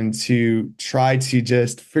better and to try to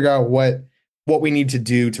just figure out what we need to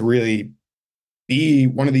do to really be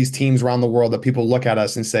one of these teams around the world that people look at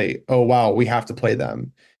us and say, oh, wow, we have to play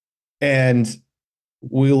them. And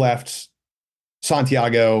we left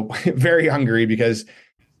Santiago very hungry, because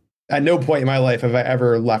at no point in my life have I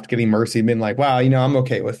ever left getting mercy and been like, wow, I'm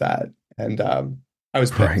okay with that. And I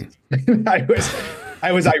was pissed. Right.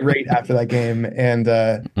 I was irate after that game. And,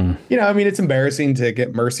 I mean, it's embarrassing to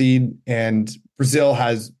get mercied, and Brazil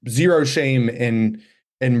has zero shame in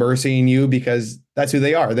mercying you, because that's who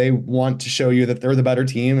they are. They want to show you that they're the better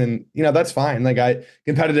team. And, that's fine. Like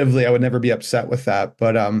competitively, I would never be upset with that,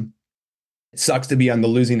 but it sucks to be on the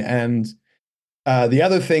losing end. The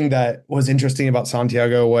other thing that was interesting about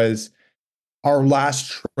Santiago was our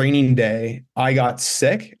last training day, I got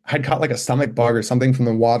sick. I'd caught like a stomach bug or something from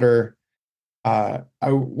the water.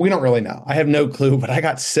 We don't really know. I have no clue, but I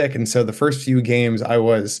got sick. And so the first few games I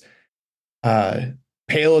was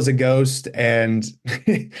pale as a ghost, and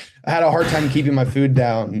I had a hard time keeping my food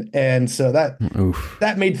down. And so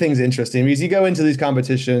that made things interesting, because you go into these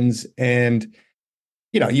competitions and,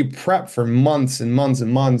 you prep for months and months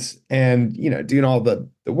and months, and, doing all the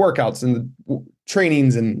workouts and the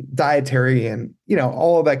trainings and dietary and,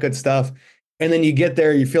 all of that good stuff. And then you get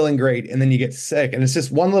there, you're feeling great, and then you get sick. And it's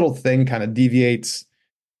just one little thing kind of just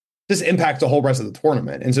impacts the whole rest of the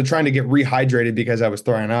tournament. And so trying to get rehydrated because I was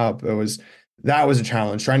throwing up, that was a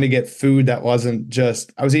challenge. Trying to get food that wasn't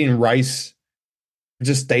just, I was eating rice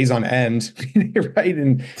just days on end, right?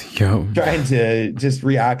 And trying to just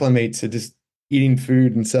reacclimate to just eating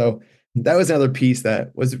food. And so that was another piece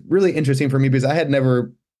that was really interesting for me, because I had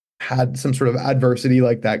never had some sort of adversity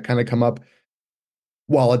like that kind of come up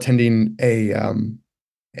while attending a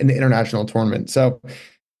an international tournament. So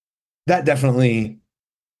that definitely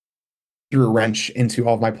threw a wrench into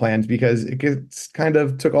all of my plans because it gets kind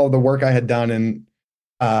of took all the work I had done, and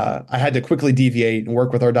I had to quickly deviate and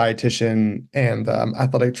work with our dietitian and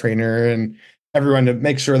athletic trainer and everyone to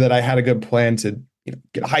make sure that I had a good plan to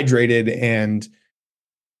get hydrated and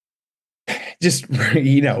just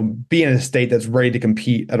be in a state that's ready to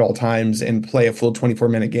compete at all times and play a full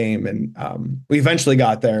 24-minute game. And we eventually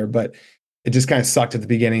got there, but it just kind of sucked at the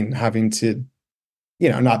beginning having to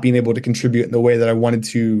not being able to contribute in the way that I wanted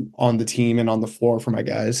to on the team and on the floor for my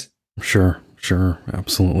guys. Sure,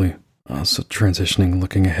 absolutely. So transitioning,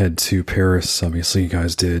 looking ahead to Paris, obviously you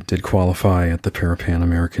guys did qualify at the Pan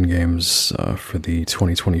American Games for the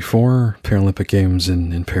 2024 Paralympic Games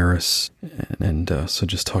in Paris. And so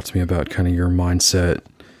just talk to me about kind of your mindset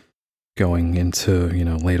going into,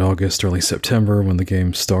 late August, early September when the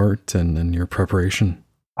games start and your preparation.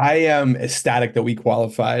 I am ecstatic that we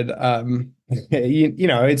qualified.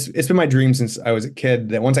 It's been my dream since I was a kid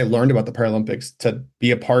that once I learned about the Paralympics to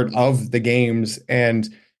be a part of the games. And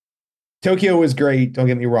Tokyo was great, don't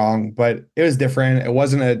get me wrong, but it was different. It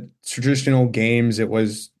wasn't a traditional games. It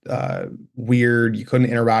was weird. You couldn't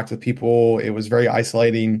interact with people. It was very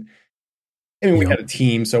isolating. I mean, we had a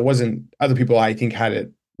team, so it wasn't other people I think had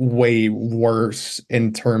it way worse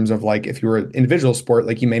in terms of like if you were an individual sport,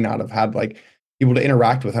 like you may not have had like people to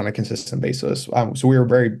interact with on a consistent basis. So we were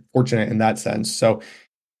very fortunate in that sense. So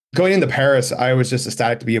going into Paris, I was just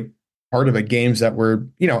ecstatic to be a part of a games that were,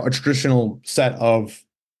 a traditional set of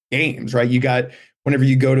games, right? You got, whenever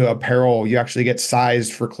you go to apparel, you actually get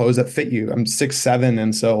sized for clothes that fit you. I'm 6'7",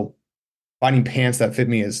 and so finding pants that fit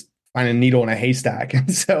me is finding a needle in a haystack.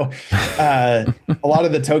 And so a lot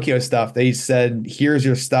of the Tokyo stuff, they said, here's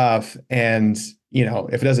your stuff. And,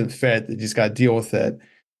 if it doesn't fit, you just got to deal with it.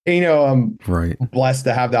 And, I'm blessed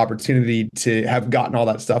to have the opportunity to have gotten all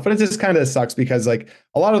that stuff. But it just kind of sucks because like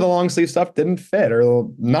a lot of the long sleeve stuff didn't fit, or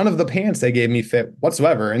none of the pants they gave me fit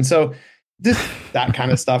whatsoever. And so just that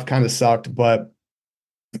kind of stuff kind of sucked. But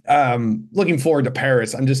looking forward to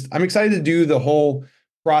Paris. I'm excited to do the whole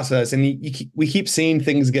process. And we keep seeing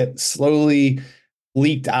things get slowly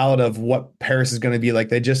leaked out of what Paris is going to be like.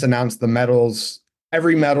 They just announced the medals.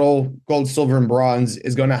 Every medal, gold, silver, and bronze,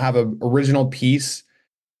 is going to have an original piece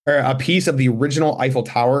or a piece of the original Eiffel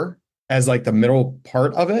Tower as like the middle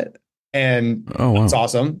part of it. And It's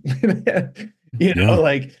awesome.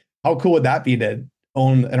 Like how cool would that be to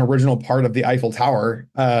own an original part of the Eiffel Tower,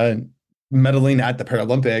 medaling at the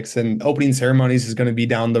Paralympics? And opening ceremonies is going to be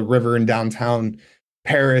down the river in downtown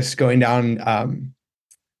Paris, going down.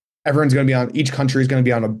 Everyone's going to be on, each country is going to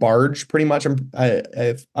be on a barge pretty much.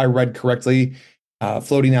 If I read correctly,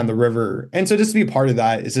 floating down the river. And so just to be part of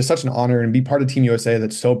that is just such an honor, and be part of Team USA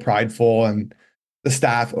that's so prideful. And the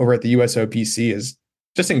staff over at the USOPC is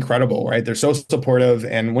just incredible, right? They're so supportive.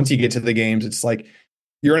 And once you get to the games, it's like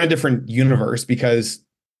you're in a different universe because,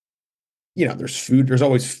 there's food. There's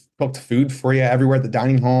always cooked food for you everywhere at the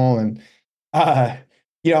dining hall. And, I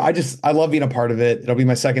love being a part of it. It'll be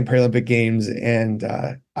my second Paralympic Games. And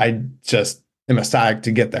I just am ecstatic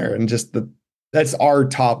to get there. And just that's our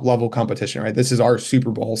top level competition, right? This is our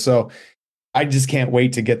Super Bowl. So I just can't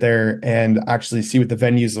wait to get there and actually see what the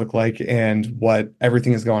venues look like and what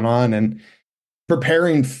everything is going on. And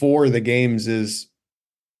preparing for the games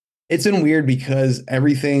it's been weird because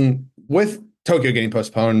everything with Tokyo getting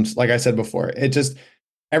postponed, like I said before,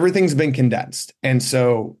 everything's been condensed. And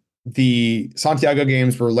so the Santiago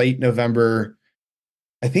games were late November.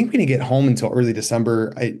 I think we didn't get home until early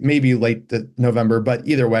December, maybe late November, but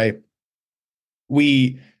either way,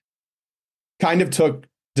 we kind of took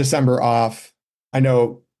December off. I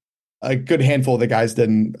know a good handful of the guys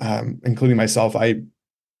didn't, including myself. I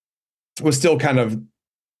was still kind of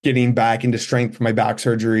getting back into strength from my back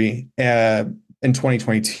surgery in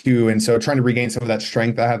 2022. And so trying to regain some of that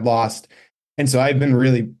strength I had lost. And so I've been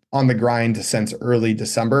really on the grind since early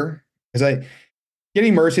December, because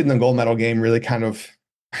getting mercied in the gold medal game really kind of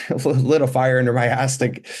lit a fire under my ass to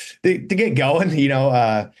get going.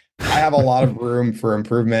 I have a lot of room for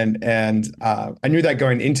improvement. And I knew that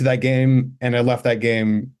going into that game, and I left that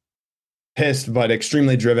game pissed, but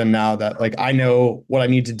extremely driven now that like I know what I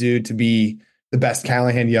need to do to be the best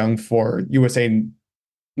Calahan Young for USA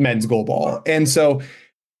men's goalball. And so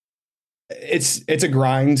it's a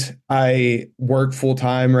grind. I work full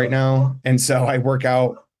time right now. And so I work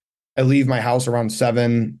out. I leave my house around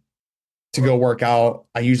 7 to go work out.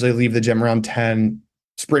 I usually leave the gym around 10,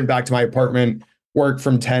 sprint back to my apartment, work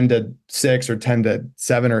from 10 to 6 or 10 to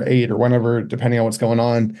 7 or 8 or whenever, depending on what's going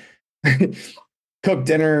on. Cook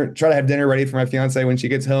dinner, try to have dinner ready for my fiance when she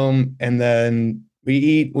gets home, and then we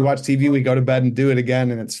eat, we watch TV, we go to bed and do it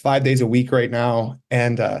again. And it's 5 days a week right now.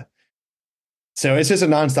 And so it's just a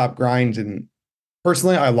nonstop grind. And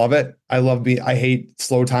personally, I love it. I hate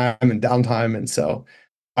slow time and downtime. And so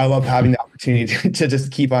I love having the opportunity to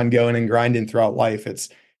just keep on going and grinding throughout life.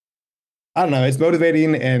 I don't know, it's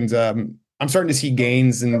motivating. And I'm starting to see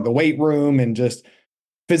gains in the weight room, and just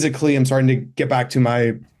physically, I'm starting to get back to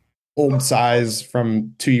my old size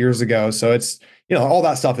from 2 years ago. So it's, all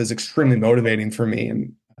that stuff is extremely motivating for me.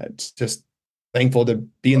 And it's just thankful to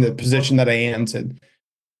be in the position that I am, to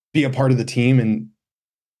be a part of the team and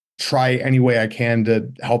try any way I can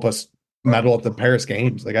to help us medal at the Paris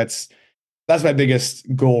Games. Like that's my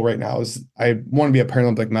biggest goal right now, is I want to be a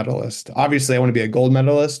Paralympic medalist. Obviously I want to be a gold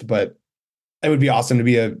medalist, but it would be awesome to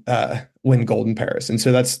be win gold in Paris. And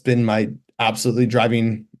so that's been my absolutely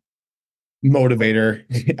driving motivator.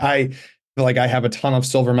 I feel like I have a ton of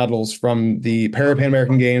silver medals from the Pan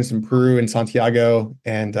American Games in Peru and Santiago,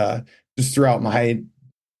 and just throughout my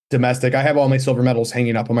domestic. I have all my silver medals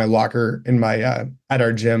hanging up on my locker in my at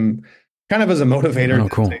our gym, kind of as a motivator. Oh,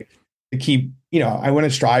 cool. To keep, I want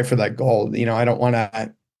to strive for that goal. I don't want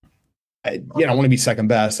to, I don't want to be second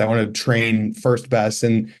best. I want to train first best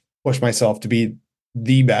and push myself to be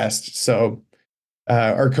the best. So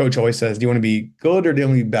our coach always says, do you want to be good or do you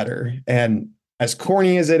want to be better? And as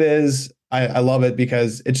corny as it is, I love it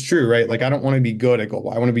because it's true, right? Like, I don't want to be good at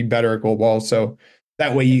goalball. I want to be better at goalball. So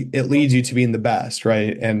that way it leads you to being the best,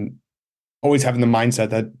 right? And always having the mindset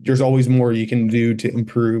that there's always more you can do to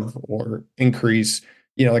improve or increase.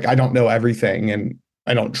 Like, I don't know everything, and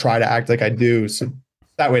I don't try to act like I do. So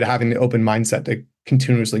that way, to having the open mindset to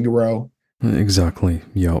continuously grow. Exactly.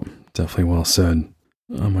 Yep. Definitely well said.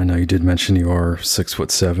 I know you did mention you are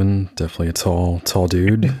 6'7", definitely a tall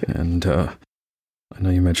dude. And I know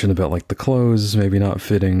you mentioned about like the clothes, maybe not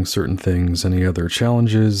fitting certain things. Any other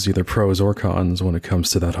challenges, either pros or cons, when it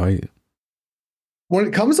comes to that height? When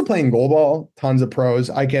it comes to playing goalball, tons of pros.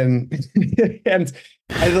 I can, and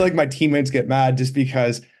I feel like my teammates get mad just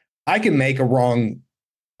because I can make a wrong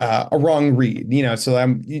read.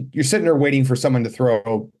 So you're sitting there waiting for someone to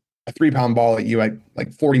throw a 3-pound ball at you at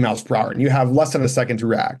like 40 miles per hour, and you have less than a second to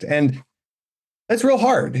react. And that's real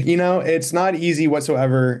hard. It's not easy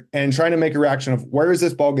whatsoever. And trying to make a reaction of, where is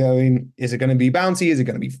this ball going? Is it going to be bouncy? Is it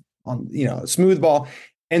going to be on, a smooth ball?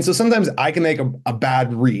 And so sometimes I can make a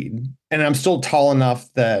bad read, and I'm still tall enough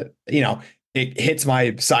that, it hits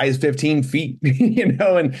my size 15 feet,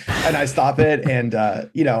 and I stop it. And,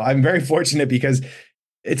 I'm very fortunate because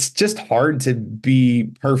it's just hard to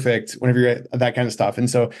be perfect whenever you're at that kind of stuff. And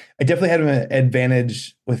so I definitely had an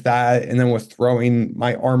advantage with that. And then with throwing,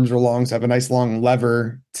 my arms are long, so I have a nice long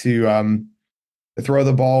lever to throw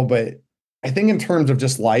the ball. But I think in terms of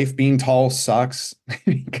just life, being tall sucks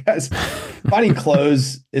because finding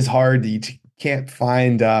clothes is hard. You can't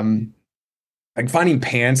find, like, finding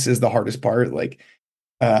pants is the hardest part. Like,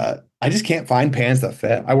 I just can't find pants that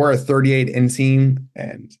fit. I wear a 38 inseam,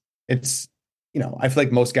 and it's, I feel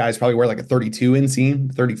like most guys probably wear like a 32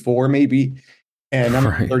 inseam, 34 maybe. And I'm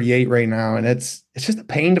Right. 38 right now. And it's just a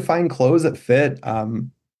pain to find clothes that fit.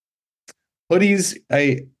 Hoodies,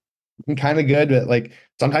 I'm kind of good, but like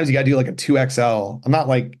sometimes you got to do like a 2XL. I'm not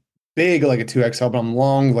like big like a 2XL, but I'm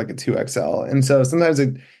long like a 2XL. And so sometimes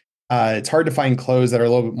it's hard to find clothes that are a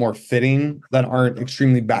little bit more fitting, that aren't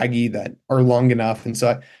extremely baggy, that are long enough. And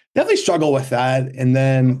so I definitely struggle with that. And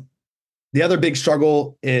then the other big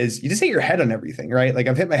struggle is you just hit your head on everything, right? Like,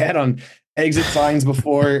 I've hit my head on exit signs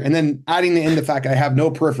before, and then adding in the fact I have no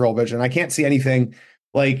peripheral vision. I can't see anything,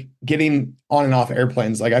 like getting on and off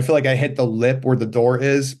airplanes. Like, I feel like I hit the lip where the door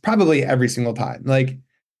is probably every single time. Like,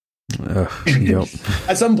 Yep.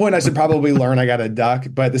 at some point I should probably learn I got to duck,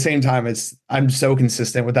 but at the same time, I'm so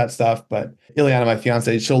consistent with that stuff. But Ileana, my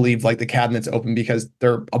fiance, she'll leave like the cabinets open because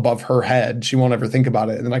they're above her head. She won't ever think about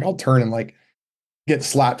it. And then, like, I'll turn and like get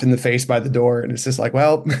slapped in the face by the door, and it's just like,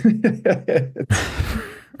 well.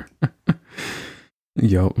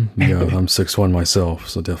 Yep. Yeah, I'm 6'1" myself,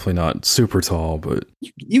 so definitely not super tall, but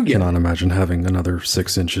you cannot imagine having another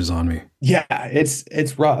 6 inches on me. Yeah,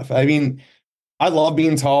 it's rough. I mean, I love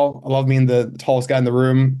being tall. I love being the tallest guy in the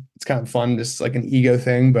room. It's kind of fun, just like an ego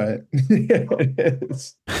thing, but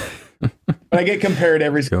But I get compared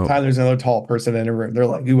every single time there's another tall person in a room. They're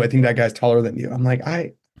like, ooh, I think that guy's taller than you. I'm like,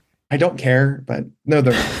 I don't care, but no,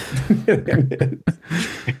 they're not.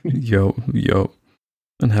 Yo.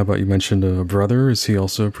 And how about, you mentioned a brother? Is he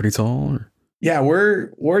also pretty tall? Or? Yeah,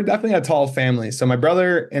 we're definitely a tall family. So my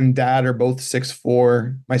brother and dad are both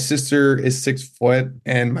 6'4". My sister is 6 foot,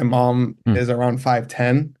 and my mom is around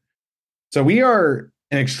 5'10". So we are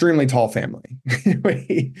an extremely tall family.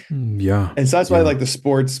 Yeah. And so that's why I Yeah. like the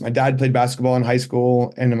sports. My dad played basketball in high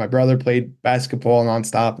school, and then my brother played basketball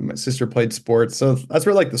nonstop, and my sister played sports. So that's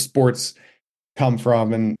where like the sports come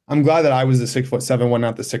from. And I'm glad that I was the 6'7" one,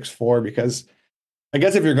 not the 6'4", because I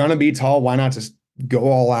guess if you're gonna be tall, why not just go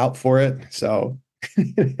all out for it? So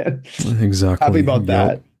happy Exactly. about Yep.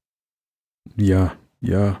 that. Yeah.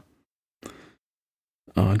 Yeah.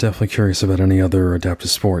 Definitely curious about any other adaptive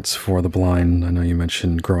sports for the blind. I know you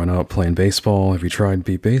mentioned growing up playing baseball. Have you tried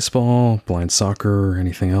beat baseball, blind soccer, or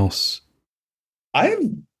anything else? I've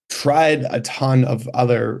tried a ton of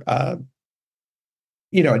other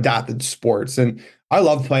adapted sports, and I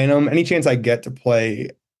love playing them. Any chance I get to play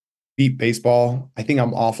beat baseball, I think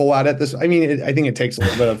I'm awful at it. I think it takes a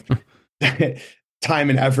little bit of time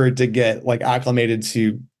and effort to get like acclimated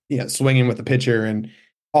to swinging with the pitcher and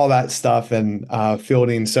all that stuff, and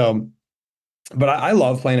fielding. So, but I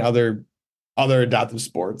love playing other adaptive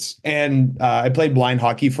sports, and I played blind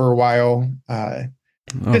hockey for a while. Oh,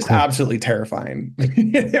 Just cool. absolutely terrifying.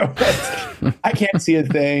 I can't see a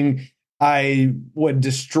thing. I would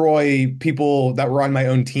destroy people that were on my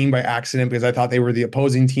own team by accident because I thought they were the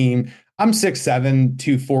opposing team. I'm 6'7",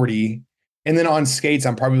 240. And then on skates,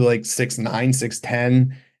 I'm probably like 6'9",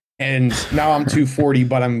 6'10". And now I'm 240,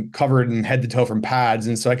 but I'm covered in head to toe from pads.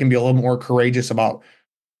 And so I can be a little more courageous about,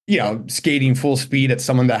 skating full speed at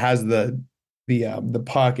someone that has the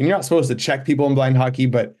puck. And you're not supposed to check people in blind hockey,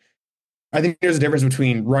 but I think there's a difference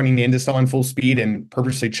between running into someone full speed and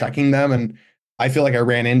purposely checking them. And I feel like I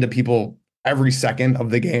ran into people every second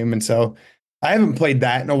of the game. And so I haven't played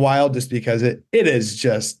that in a while just because it is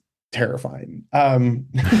just terrifying.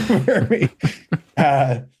 For me.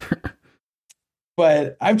 Uh,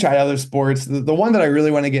 but I've tried other sports. The one that I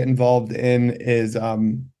really want to get involved in is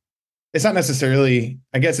it's not necessarily,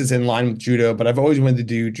 I guess it's in line with judo, but I've always wanted to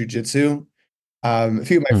do jujitsu. A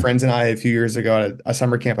few of my Hmm. friends and I, a few years ago at a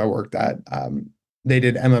summer camp I worked at, they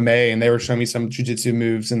did MMA and they were showing me some jujitsu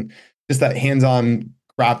moves and just that hands-on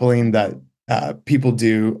grappling that people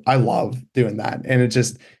do. I love doing that.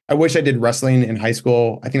 And I wish I did wrestling in high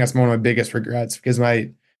school. I think that's one of my biggest regrets because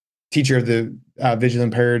my teacher of the visually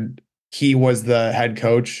impaired, he was the head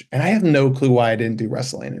coach, and I have no clue why I didn't do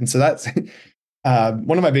wrestling. And so that's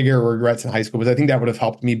one of my bigger regrets in high school, was I think that would have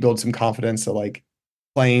helped me build some confidence to like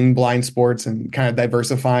playing blind sports and kind of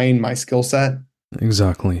diversifying my skill set.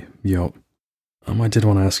 Exactly. Yep. I did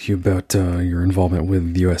want to ask you about your involvement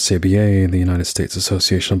with the USABA, the United States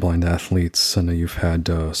Association of Blind Athletes. I know you've had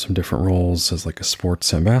some different roles as like a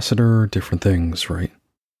sports ambassador, different things, right?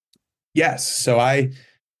 Yes. So I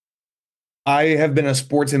have been a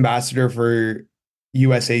sports ambassador for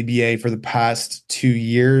USABA for the past 2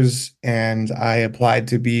 years, and I applied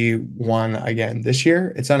to be one again this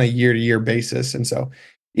year. It's on a year-to-year basis. And so,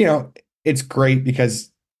 it's great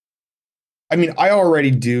because I already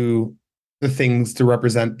do the things to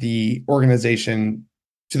represent the organization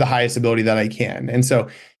to the highest ability that I can. And so,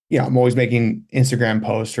 I'm always making Instagram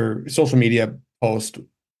posts or social media posts,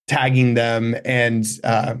 tagging them and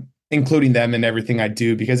including them in everything I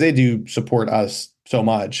do because they do support us so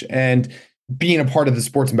much. And being a part of the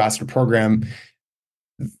sports ambassador program,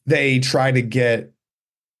 they try to get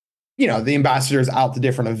the ambassadors out to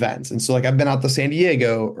different events. And so like I've been out to San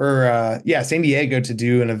Diego San Diego to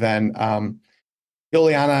do an event.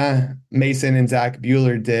 Ileana Mason and Zach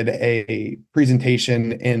Bueller did a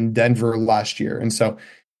presentation in Denver last year. And so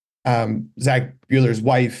Zach Bueller's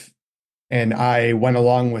wife and I went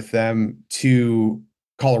along with them to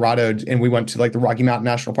Colorado, and we went to like the Rocky Mountain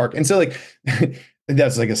National Park. And so like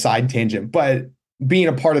that's like a side tangent, but being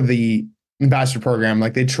a part of the ambassador program,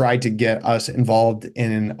 like they tried to get us involved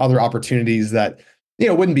in other opportunities that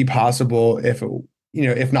wouldn't be possible if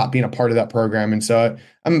not being a part of that program. And so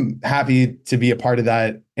I'm happy to be a part of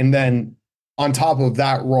that. And then on top of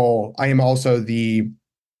that role, I am also the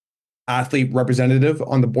athlete representative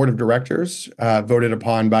on the board of directors, voted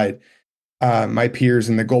upon by my peers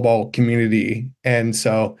in the Goalball community. And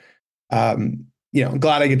so, I'm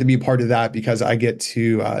glad I get to be a part of that because I get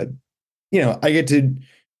to, I get to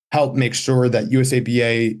help make sure that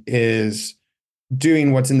USAPA is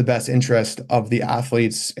doing what's in the best interest of the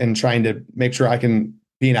athletes and trying to make sure I can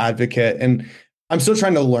be an advocate. And I'm still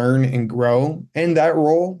trying to learn and grow in that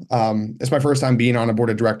role. It's my first time being on a board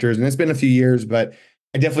of directors, and it's been a few years, but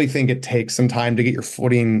I definitely think it takes some time to get your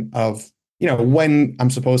footing of, when I'm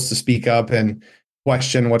supposed to speak up and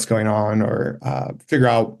question what's going on or figure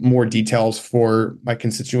out more details for my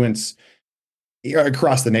constituents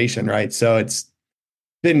across the nation, right? So it's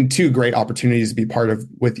been two great opportunities to be part of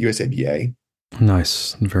with USABA.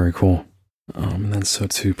 Nice. Very cool. And then so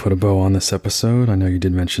to put a bow on this episode, I know you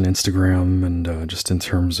did mention Instagram, and just in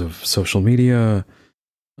terms of social media,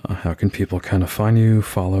 how can people kind of find you,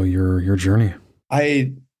 follow your journey?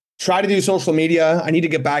 I try to do social media. I need to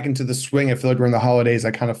get back into the swing. I feel like during the holidays,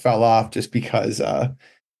 I kind of fell off just because I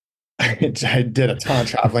did a ton of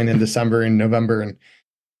traveling in December and November.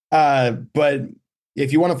 But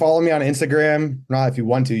if you want to follow me on Instagram, not if you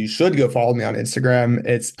want to, you should go follow me on Instagram.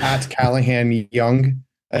 It's at Calahan Young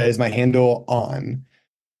is my handle on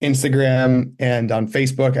Instagram and on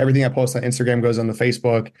Facebook. Everything I post on Instagram goes on the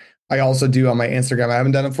Facebook. I also do on my Instagram. I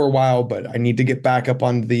haven't done it for a while, but I need to get back up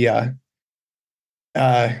on the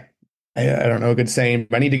I don't know a good saying,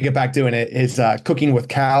 but I need to get back doing it. Is Cooking with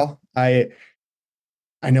Cal. I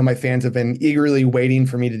know my fans have been eagerly waiting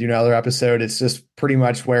for me to do another episode. It's just pretty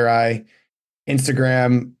much where I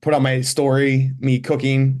Instagram, put on my story, me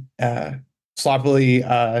cooking, sloppily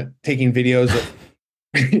taking videos of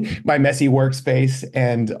my messy workspace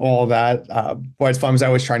and all that. But it's fun because I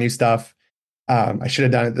always try new stuff. I should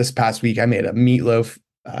have done it this past week. I made a meatloaf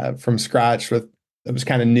from scratch it was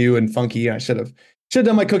kind of new and funky. I should have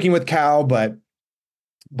done my Cooking with Cal, but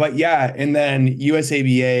yeah. And then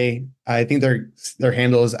USABA, I think their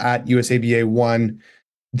handle is at USABA1.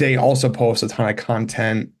 They also post a ton of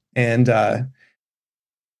content and to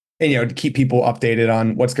keep people updated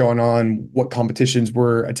on what's going on, what competitions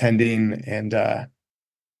we're attending,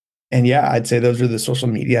 and yeah, I'd say those are the social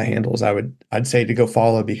media handles I'd say to go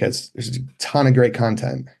follow because there's a ton of great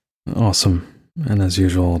content. Awesome. And as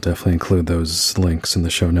usual, I'll definitely include those links in the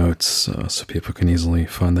show notes so people can easily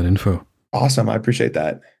find that info. Awesome. I appreciate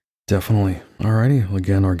that. Definitely. Alrighty. Well,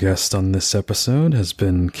 again, our guest on this episode has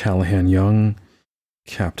been Calahan Young,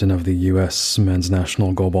 captain of the U.S. men's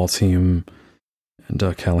national goalball team. And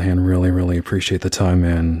Calahan, really appreciate the time,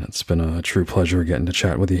 man. It's been a true pleasure getting to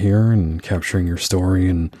chat with you here and capturing your story,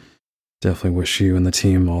 and definitely wish you and the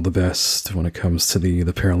team all the best when it comes to the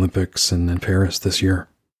Paralympics in Paris this year.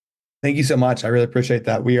 Thank you so much. I really appreciate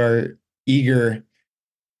that. We are eager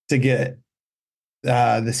to get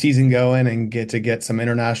the season going and get some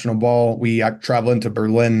international ball. We travel into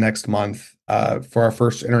Berlin next month for our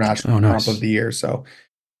first international comp of the year. So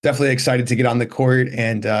definitely excited to get on the court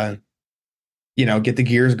and get the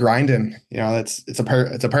gears grinding. It's a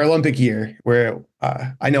Paralympic year where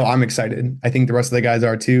I know I'm excited. I think the rest of the guys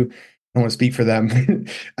are too. I don't want to speak for them.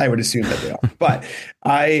 I would assume that they are, but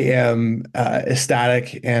I am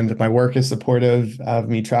ecstatic, and my work is supportive of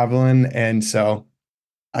me traveling, and so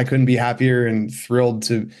I couldn't be happier and thrilled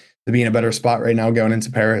to be in a better spot right now going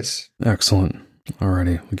into Paris. Excellent.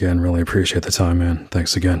 Alrighty. Again, really appreciate the time, man.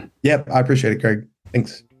 Thanks again. Yep, I appreciate it, Greg.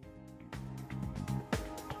 Thanks.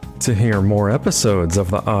 To hear more episodes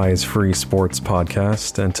of the Eyes Free Sports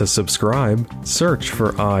podcast and to subscribe, search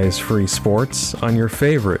for Eyes Free Sports on your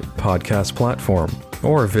favorite podcast platform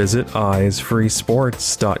or visit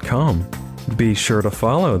eyesfreesports.com. Be sure to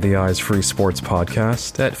follow the Eyes Free Sports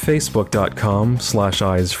podcast at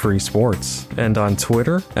facebook.com/eyesfreesports and on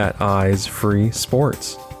Twitter at Eyes Free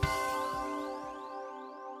Sports.